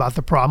thinking about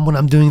the problem when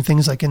I'm doing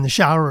things like in the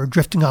shower or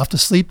drifting off to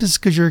sleep. This is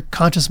because your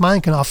conscious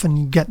mind can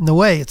often get in the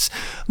way. It's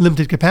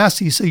limited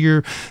capacity. So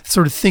you're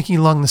sort of thinking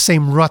along the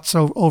same ruts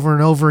over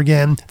and over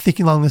again,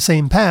 thinking along the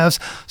same paths.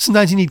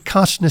 Sometimes you need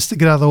consciousness to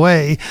get out of the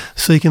way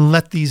so you can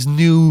let these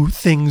new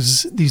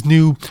things, these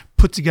new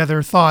put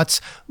together thoughts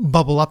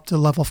bubble up to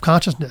the level of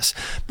consciousness.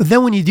 But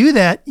then when you do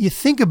that, you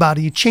think about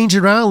it, you change it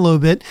around a little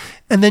bit,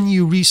 and then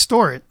you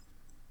restore it.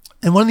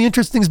 And one of the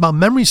interesting things about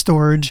memory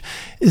storage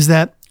is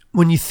that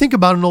when you think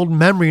about an old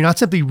memory, you're not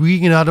simply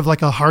reading it out of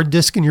like a hard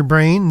disk in your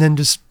brain and then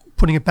just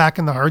putting it back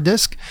in the hard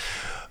disk.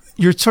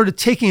 You're sort of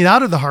taking it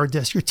out of the hard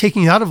disk. You're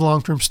taking it out of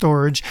long-term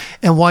storage.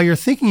 And while you're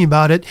thinking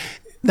about it,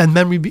 that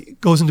memory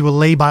goes into a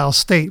labile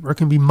state where it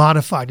can be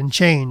modified and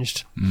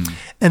changed.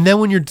 And then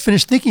when you're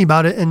finished thinking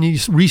about it and you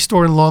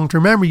restore in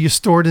long-term memory, you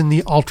store it in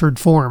the altered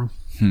form.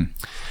 And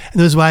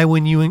this is why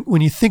when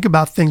you think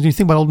about things, when you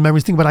think about old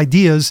memories, think about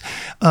ideas,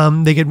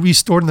 they get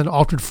restored in an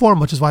altered form,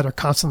 which is why they're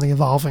constantly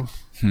evolving.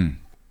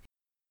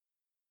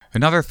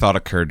 Another thought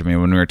occurred to me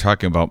when we were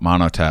talking about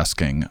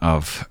monotasking,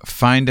 of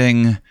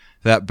finding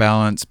that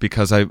balance,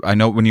 because I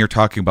know when you're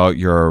talking about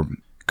your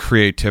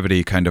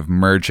creativity, kind of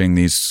merging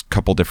these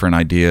couple different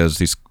ideas,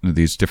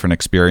 these different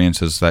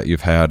experiences that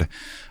you've had,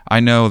 I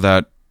know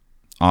that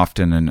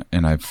often,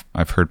 and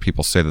I've heard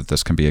people say that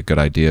this can be a good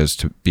idea, is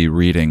to be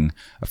reading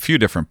a few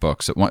different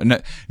books at one,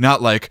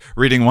 not like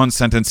reading one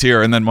sentence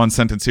here and then one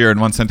sentence here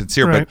and one sentence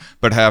here, right.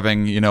 but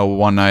having,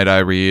 one night I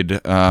read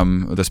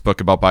this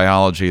book about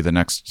biology, the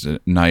next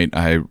night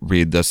I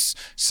read this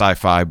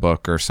sci-fi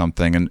book or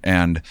something,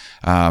 and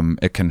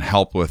it can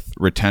help with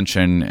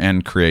retention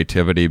and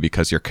creativity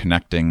because you're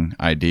connecting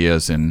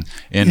ideas in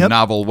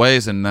novel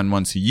ways, and then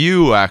once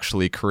you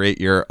actually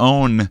create your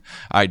own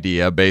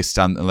idea based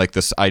on like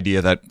this idea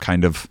that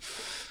kind of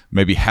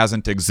maybe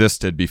hasn't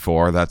existed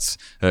before. That's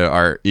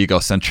our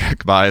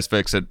egocentric bias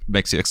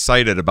makes you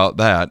excited about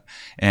that,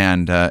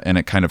 and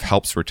it kind of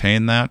helps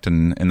retain that,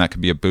 and that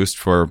can be a boost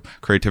for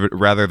creativity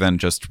rather than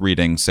just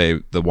reading,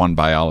 say, the one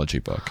biology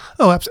book.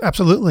 Oh,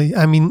 absolutely.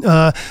 I mean,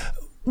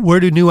 where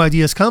do new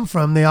ideas come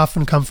from? They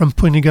often come from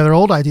putting together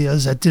old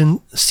ideas that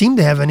didn't seem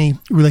to have any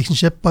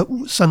relationship, but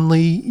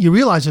suddenly you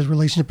realize there's a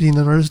relationship between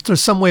them.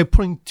 There's some way of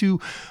putting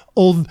two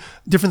old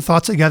different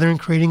thoughts together and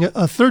creating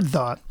a third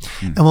thought.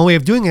 And one way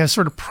of doing that is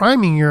sort of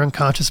priming your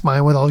unconscious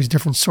mind with all these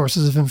different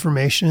sources of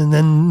information and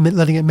then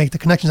letting it make the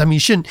connections. I mean, you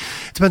shouldn't,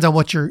 it depends on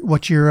what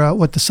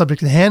the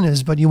subject at hand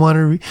is, but you don't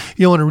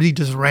want to read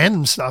just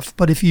random stuff.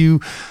 But if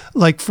you,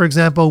 like, for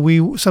example,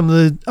 some of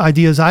the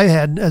ideas I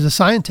had as a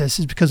scientist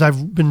is because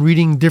I've been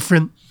reading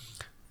different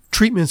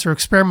treatments or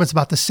experiments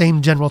about the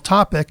same general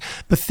topic,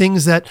 but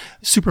things that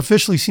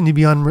superficially seem to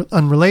be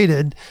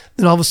unrelated,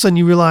 then all of a sudden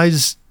you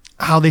realize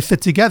how they fit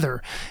together.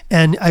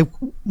 And I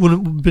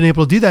wouldn't have been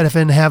able to do that if I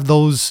didn't have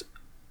those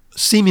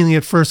seemingly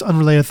at first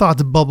unrelated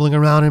thoughts bubbling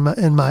around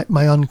in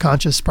my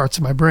unconscious parts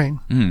of my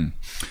brain.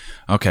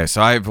 Okay,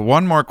 so I have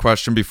one more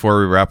question before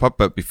we wrap up,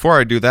 but before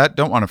I do that,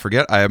 don't want to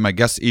forget, I have my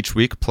guests each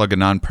week plug a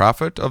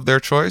nonprofit of their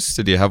choice.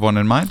 Did you have one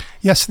in mind?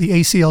 Yes, the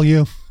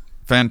ACLU.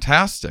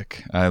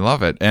 Fantastic. I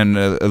love it. And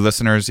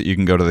listeners, you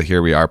can go to the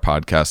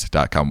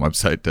herewearepodcast.com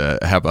website to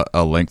have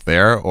a link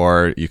there,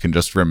 or you can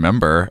just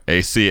remember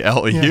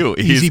ACLU.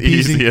 Yeah,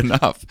 easy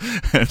enough.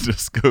 And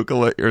just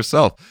Google it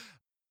yourself.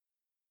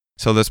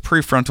 So this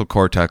prefrontal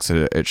cortex,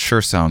 it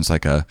sure sounds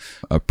like a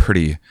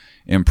pretty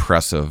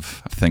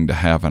impressive thing to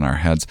have in our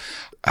heads.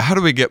 How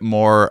do we get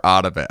more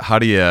out of it? How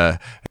do you...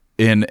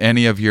 In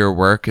any of your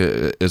work,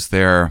 is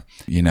there,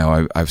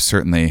 I've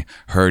certainly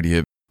heard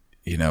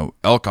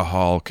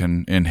alcohol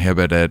can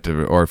inhibit it,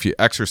 or if you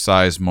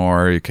exercise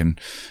more, you can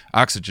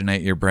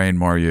oxygenate your brain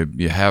more.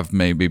 You have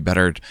maybe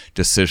better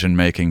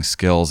decision-making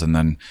skills, and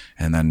then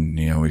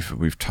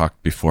we've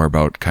talked before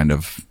about kind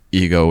of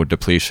ego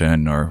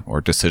depletion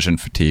or decision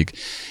fatigue.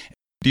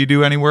 Do you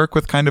do any work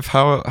with kind of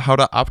how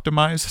to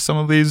optimize some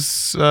of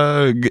these,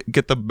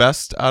 get the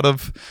best out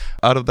of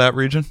that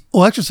region?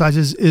 Well, exercise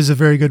is a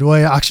very good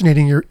way of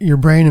oxygenating your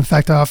brain. In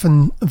fact, I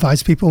often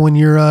advise people when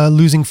you're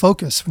losing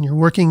focus, when you're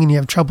working and you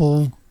have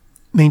trouble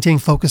maintaining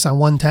focus on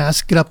one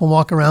task, get up and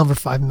walk around for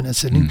 5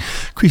 minutes. It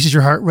increases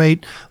your heart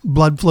rate,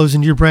 blood flows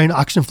into your brain,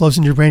 oxygen flows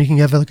into your brain. You can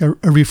have like a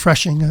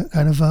refreshing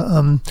kind of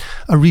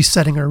a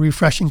resetting or a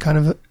refreshing kind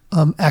of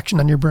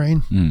action on your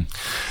brain.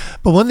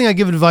 But one thing I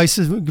give advice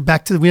is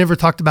back to, we never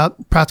talked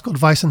about practical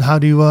advice on how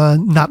to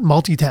not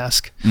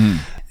multitask.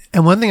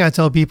 And one thing I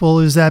tell people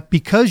is that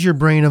because your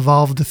brain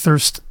evolved to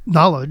thirst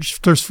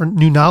for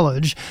new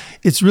knowledge,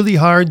 it's really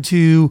hard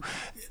to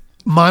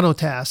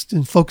monotask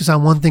and focus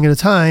on one thing at a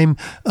time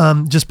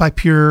just by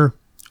pure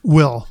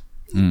will.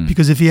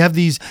 Because if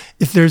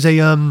there's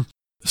a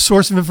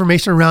source of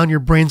information around, your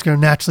brain's going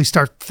to naturally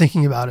start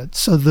thinking about it.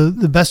 So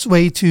the best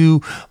way to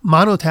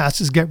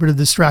monotask is get rid of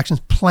distractions.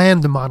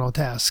 Plan to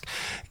monotask.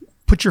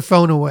 Put your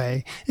phone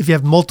away. If you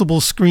have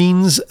multiple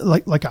screens,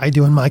 like I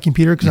do on my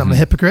computer, because I'm a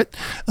hypocrite,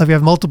 if you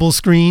have multiple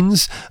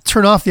screens,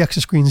 turn off the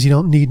extra screens you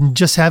don't need, and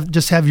just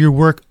have your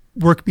work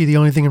be the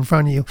only thing in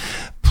front of you.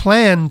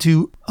 Plan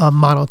to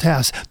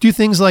monotask. Do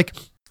things like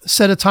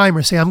set a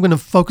timer. Say, I'm going to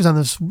focus on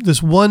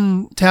this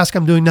one task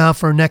I'm doing now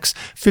for the next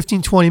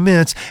 15, 20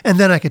 minutes, and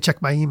then I could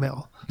check my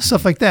email,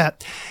 stuff like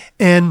that.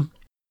 And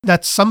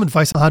that's some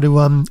advice on how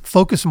to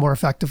focus more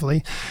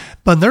effectively.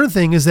 But another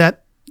thing is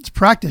that it's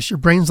practice. Your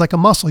brain's like a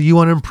muscle. You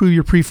want to improve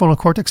your prefrontal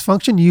cortex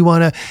function. You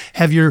want to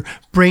have your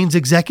brain's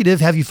executive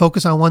have you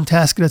focus on one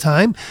task at a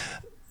time.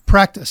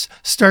 Practice.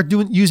 Start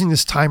using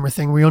this timer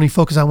thing where you only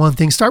focus on one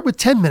thing. Start with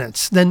 10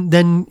 minutes. Then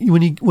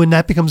when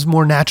that becomes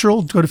more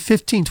natural, go to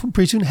 15.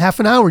 Pretty soon, half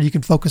an hour, you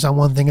can focus on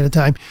one thing at a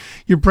time.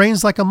 Your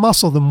brain's like a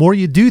muscle. The more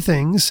you do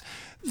things,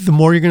 the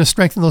more you're going to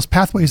strengthen those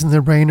pathways in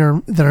the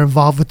brain that are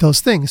involved with those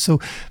things. So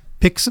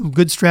pick some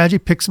good strategy,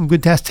 pick some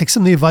good tasks, take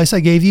some of the advice I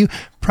gave you,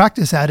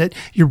 practice at it.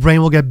 Your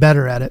brain will get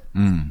better at it.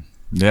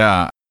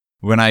 Yeah.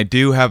 When I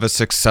do have a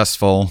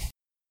successful,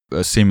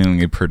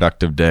 seemingly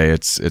productive day,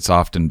 it's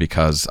often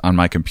because on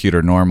my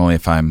computer, normally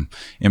if I'm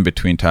in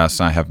between tasks,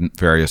 I have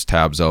various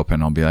tabs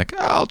open. I'll be like,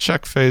 I'll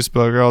check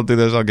Facebook, or I'll do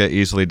this. I'll get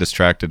easily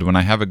distracted. When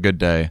I have a good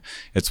day,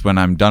 it's when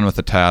I'm done with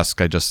the task,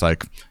 I just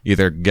like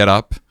either get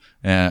up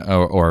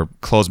or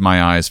close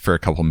my eyes for a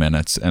couple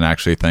minutes and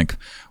actually think,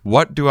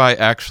 what do I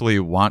actually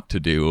want to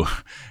do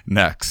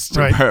next,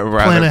 right.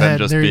 rather than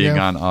just being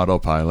on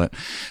autopilot.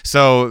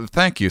 So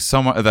thank you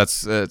so much.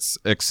 It's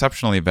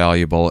exceptionally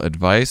valuable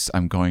advice.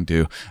 I'm going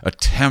to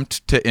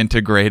attempt to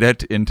integrate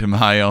it into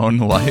my own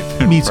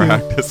life and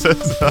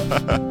practices.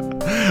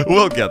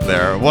 We'll get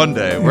there one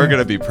day. We're going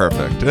to be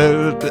perfect.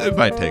 It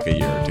might take a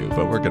year or two,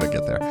 but we're going to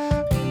get there.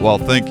 Well,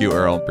 thank you,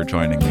 Earl, for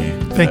joining me.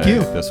 Thank you.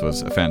 This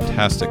was a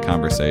fantastic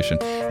conversation.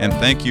 And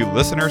thank you,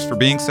 listeners, for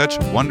being such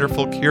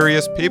wonderful,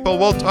 curious people.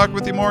 We'll talk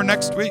with you more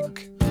next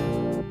week.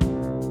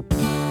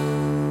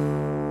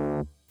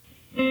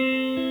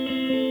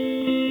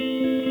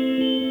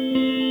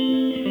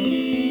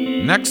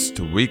 Next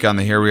week on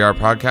the Here We Are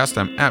podcast,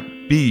 I'm at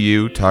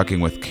BU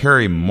talking with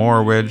Carrie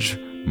Morwidge,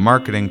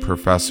 marketing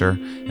professor,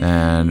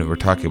 and we're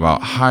talking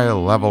about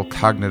high-level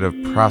cognitive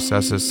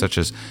processes such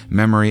as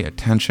memory,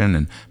 attention,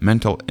 and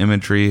mental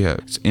imagery.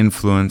 Its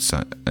influence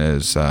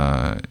is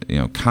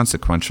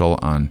consequential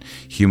on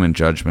human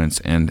judgments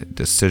and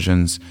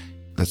decisions.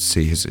 Let's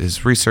see,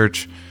 his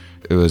research,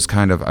 it was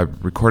I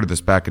recorded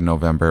this back in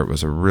November. It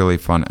was a really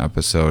fun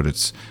episode.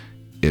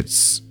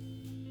 It's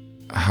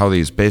how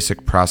these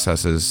basic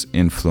processes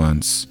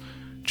influence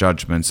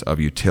judgments of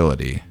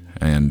utility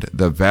and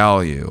the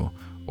value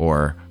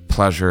or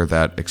pleasure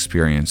that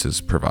experiences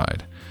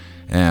provide.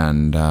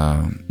 And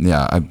I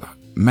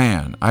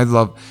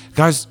love,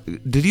 guys,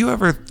 did you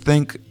ever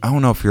think, I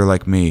don't know if you're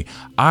like me,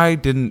 I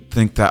didn't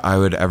think that I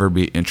would ever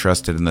be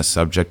interested in the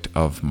subject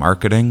of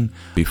marketing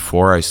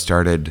before I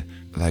started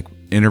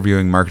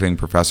interviewing marketing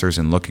professors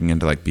and looking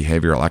into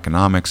behavioral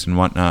economics and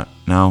whatnot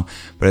now.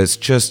 But it's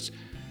just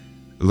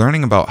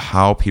learning about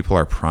how people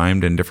are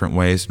primed in different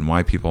ways and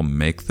why people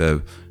make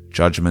the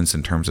judgments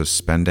in terms of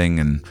spending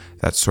and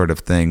that sort of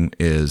thing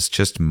is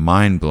just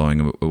mind-blowing.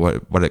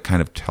 What it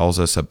kind of tells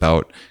us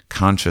about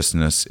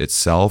consciousness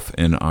itself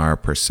in our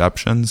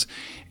perceptions.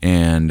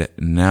 And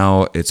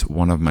now it's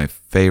one of my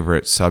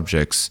favorite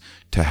subjects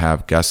to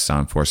have guests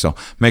on for. So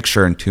make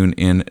sure and tune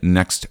in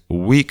next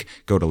week.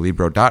 Go to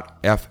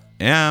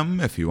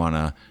Libro.fm if you want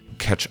to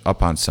catch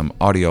up on some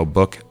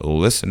audiobook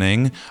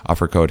listening.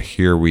 Offer code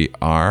Here We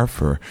Are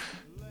for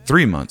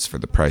 3 months for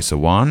the price of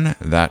one.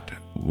 That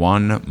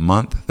 1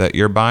 month that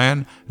you're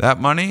buying,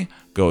 that money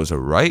goes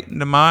right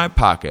into my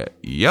pocket.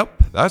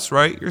 Yep, that's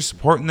right. You're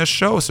supporting this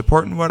show,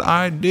 supporting what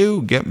I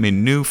do. Get me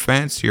new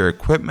fancier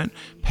equipment,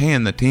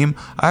 paying the team.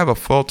 I have a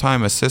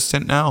full-time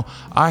assistant now.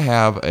 I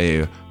have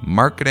a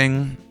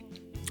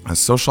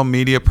social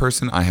media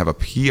person. I have a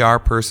PR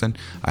person.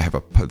 I have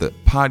the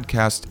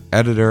podcast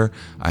editor.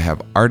 I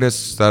have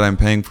artists that I'm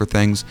paying for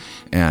things.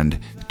 And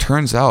it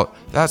turns out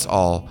that's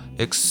all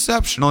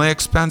exceptionally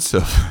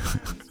expensive.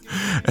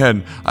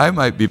 And I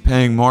might be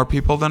paying more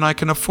people than I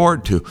can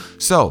afford to.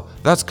 So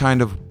that's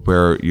kind of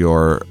where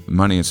your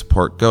money and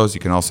support goes.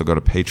 You can also go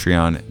to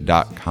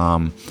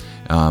patreon.com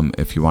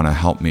if you want to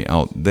help me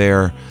out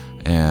there.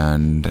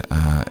 And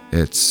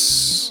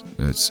it's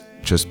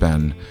just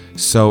been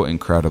so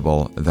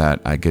incredible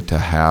that I get to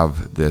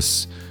have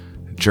this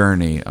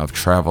journey of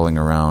traveling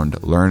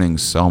around, learning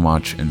so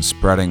much and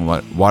spreading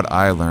what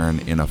I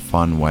learn in a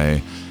fun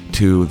way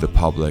to the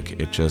public.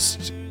 It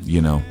just,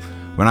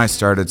 when I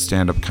started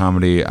stand-up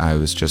comedy, I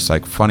was just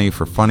funny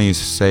for funny's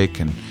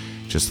sake and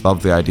just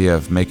loved the idea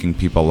of making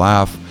people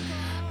laugh.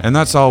 And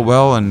that's all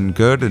well and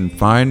good and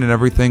fine and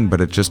everything,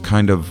 but it just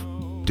kind of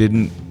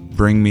didn't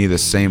bring me the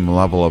same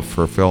level of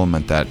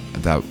fulfillment that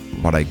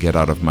what I get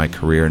out of my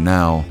career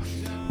now,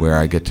 where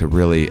I get to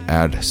really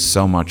add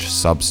so much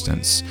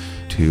substance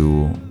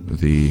to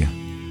the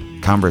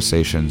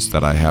conversations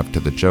that I have,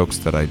 to the jokes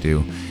that I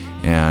do.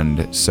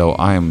 And so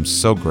I am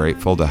so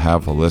grateful to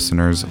have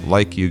listeners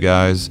like you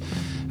guys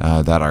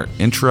that are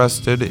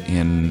interested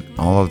in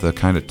all of the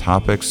kind of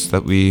topics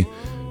that we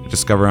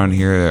discover on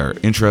here. They're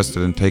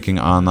interested in taking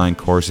online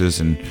courses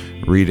and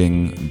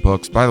reading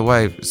books. By the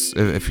way,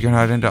 if you're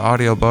not into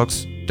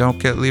audiobooks, don't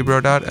get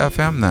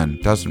Libro.fm then.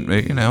 Doesn't,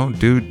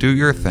 do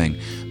your thing.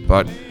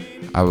 But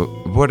I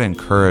would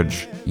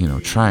encourage,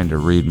 trying to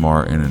read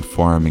more and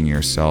informing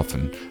yourself,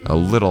 and a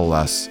little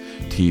less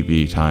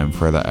TV time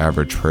for the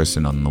average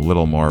person and a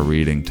little more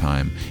reading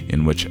time.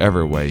 In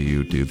whichever way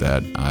you do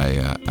that,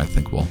 I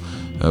think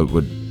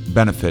would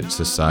benefit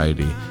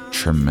society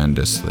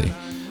tremendously.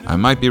 I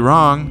might be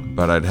wrong,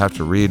 but I'd have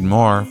to read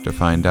more to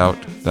find out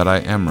that I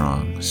am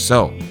wrong.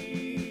 So,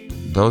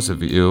 those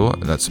of you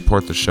that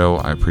support the show,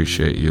 I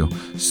appreciate you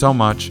so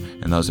much.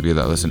 And those of you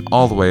that listen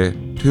all the way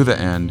to the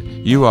end,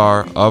 you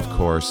are, of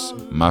course,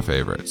 my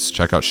favorites.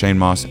 Check out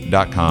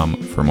shanemoss.com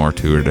for more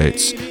tour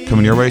dates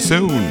coming your way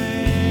soon.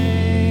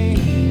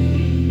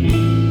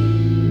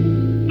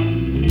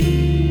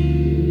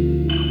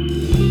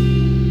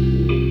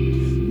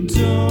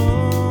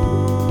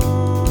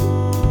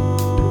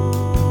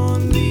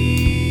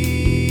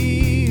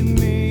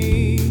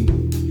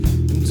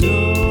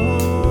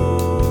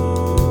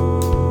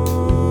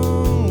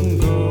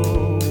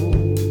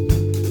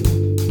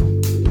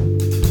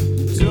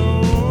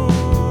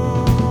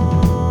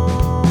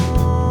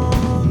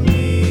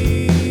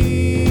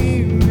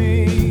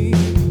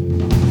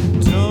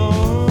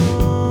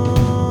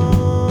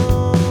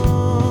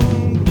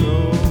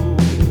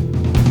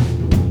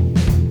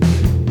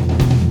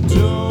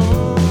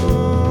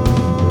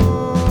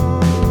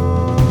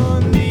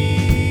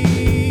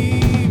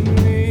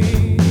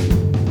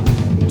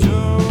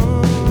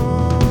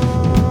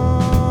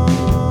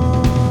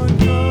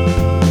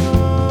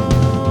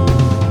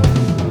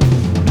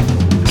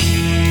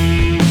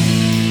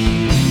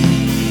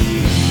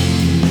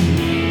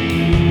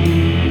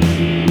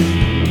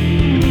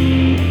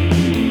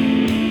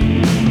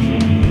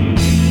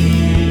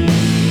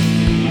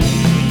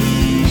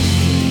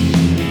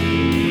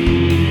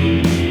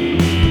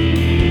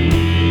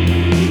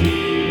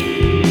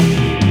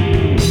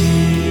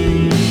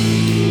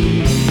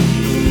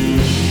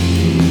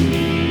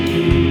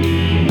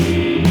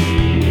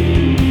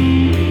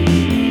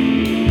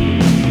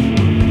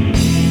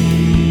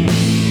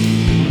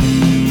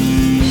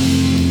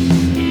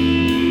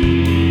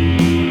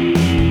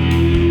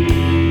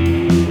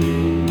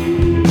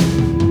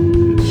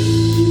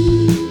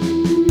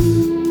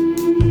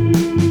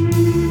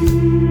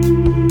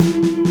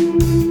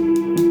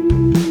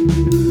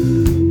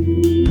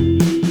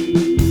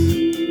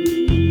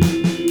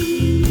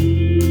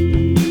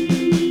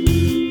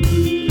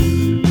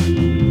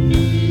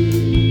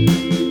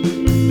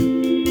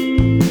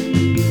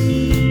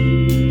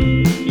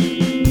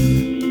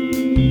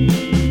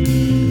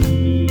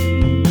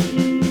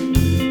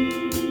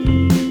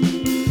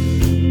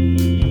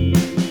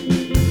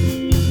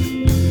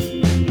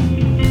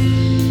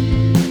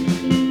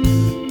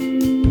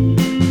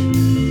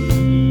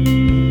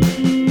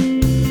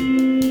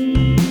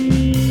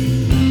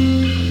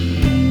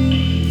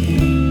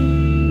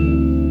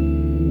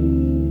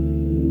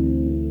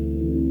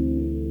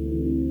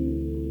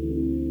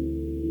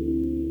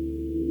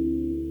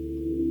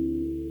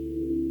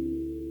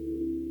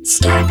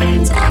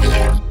 Starburns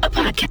Audio,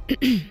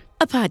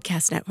 a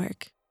podcast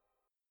network.